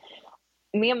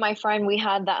 me and my friend, we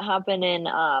had that happen in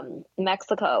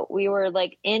Mexico. We were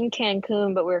like in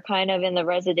Cancun, but we were kind of in the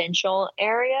residential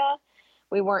area.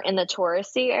 We weren't in the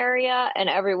touristy area, and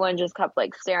everyone just kept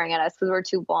like staring at us because we're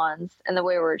two blondes and the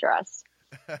way we were dressed.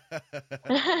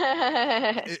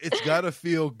 It's got to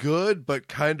feel good, but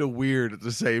kind of weird at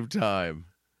the same time.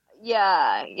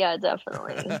 Yeah,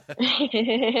 definitely.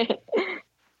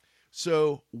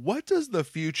 So what does the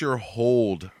future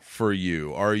hold for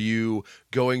you? Are you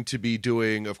going to be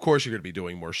doing, of course you're going to be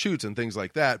doing more shoots and things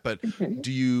like that, but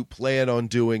do you plan on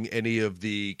doing any of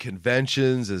the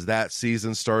conventions as that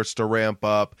season starts to ramp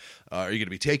up? Are you going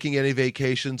to be taking any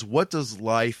vacations? What does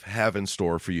life have in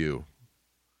store for you?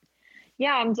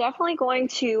 Yeah, I'm definitely going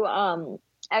to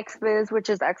XBiz, which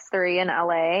is X3 in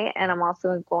LA, and I'm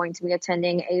also going to be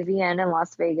attending AVN in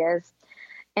Las Vegas.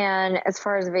 And as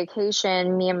far as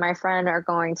vacation, me and my friend are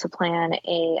going to plan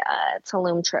a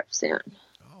Tulum trip soon.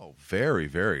 Oh, very,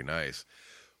 very nice.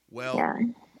 Well, yeah.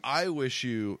 I wish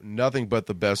you nothing but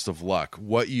the best of luck.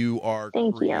 What you are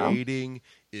creating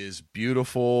is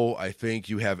beautiful. I think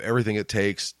you have everything it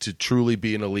takes to truly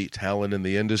be an elite talent in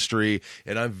the industry,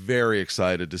 and I'm very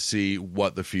excited to see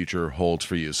what the future holds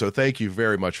for you. So thank you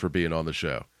very much for being on the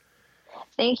show.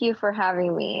 Thank you for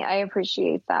having me. I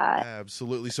appreciate that.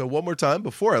 Absolutely. So one more time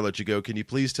before I let you go, can you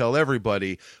please tell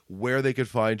everybody where they can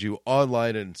find you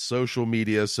online and social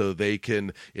media so they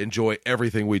can enjoy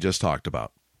everything we just talked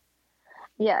about?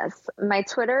 Yes. My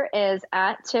Twitter is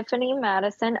at Tiffani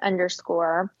Madison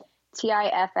 _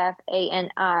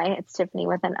 Tiffani. It's Tiffany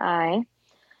with an I.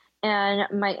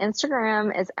 And my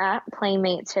Instagram is at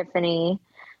Playmate Tiffany.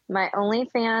 My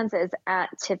OnlyFans is at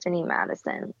Tiffani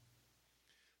Madison.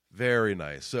 Very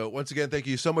nice. So once again, thank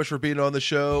you so much for being on the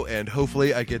show, and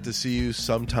hopefully I get to see you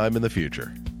sometime in the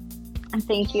future.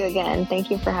 Thank you again.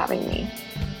 Thank you for having me.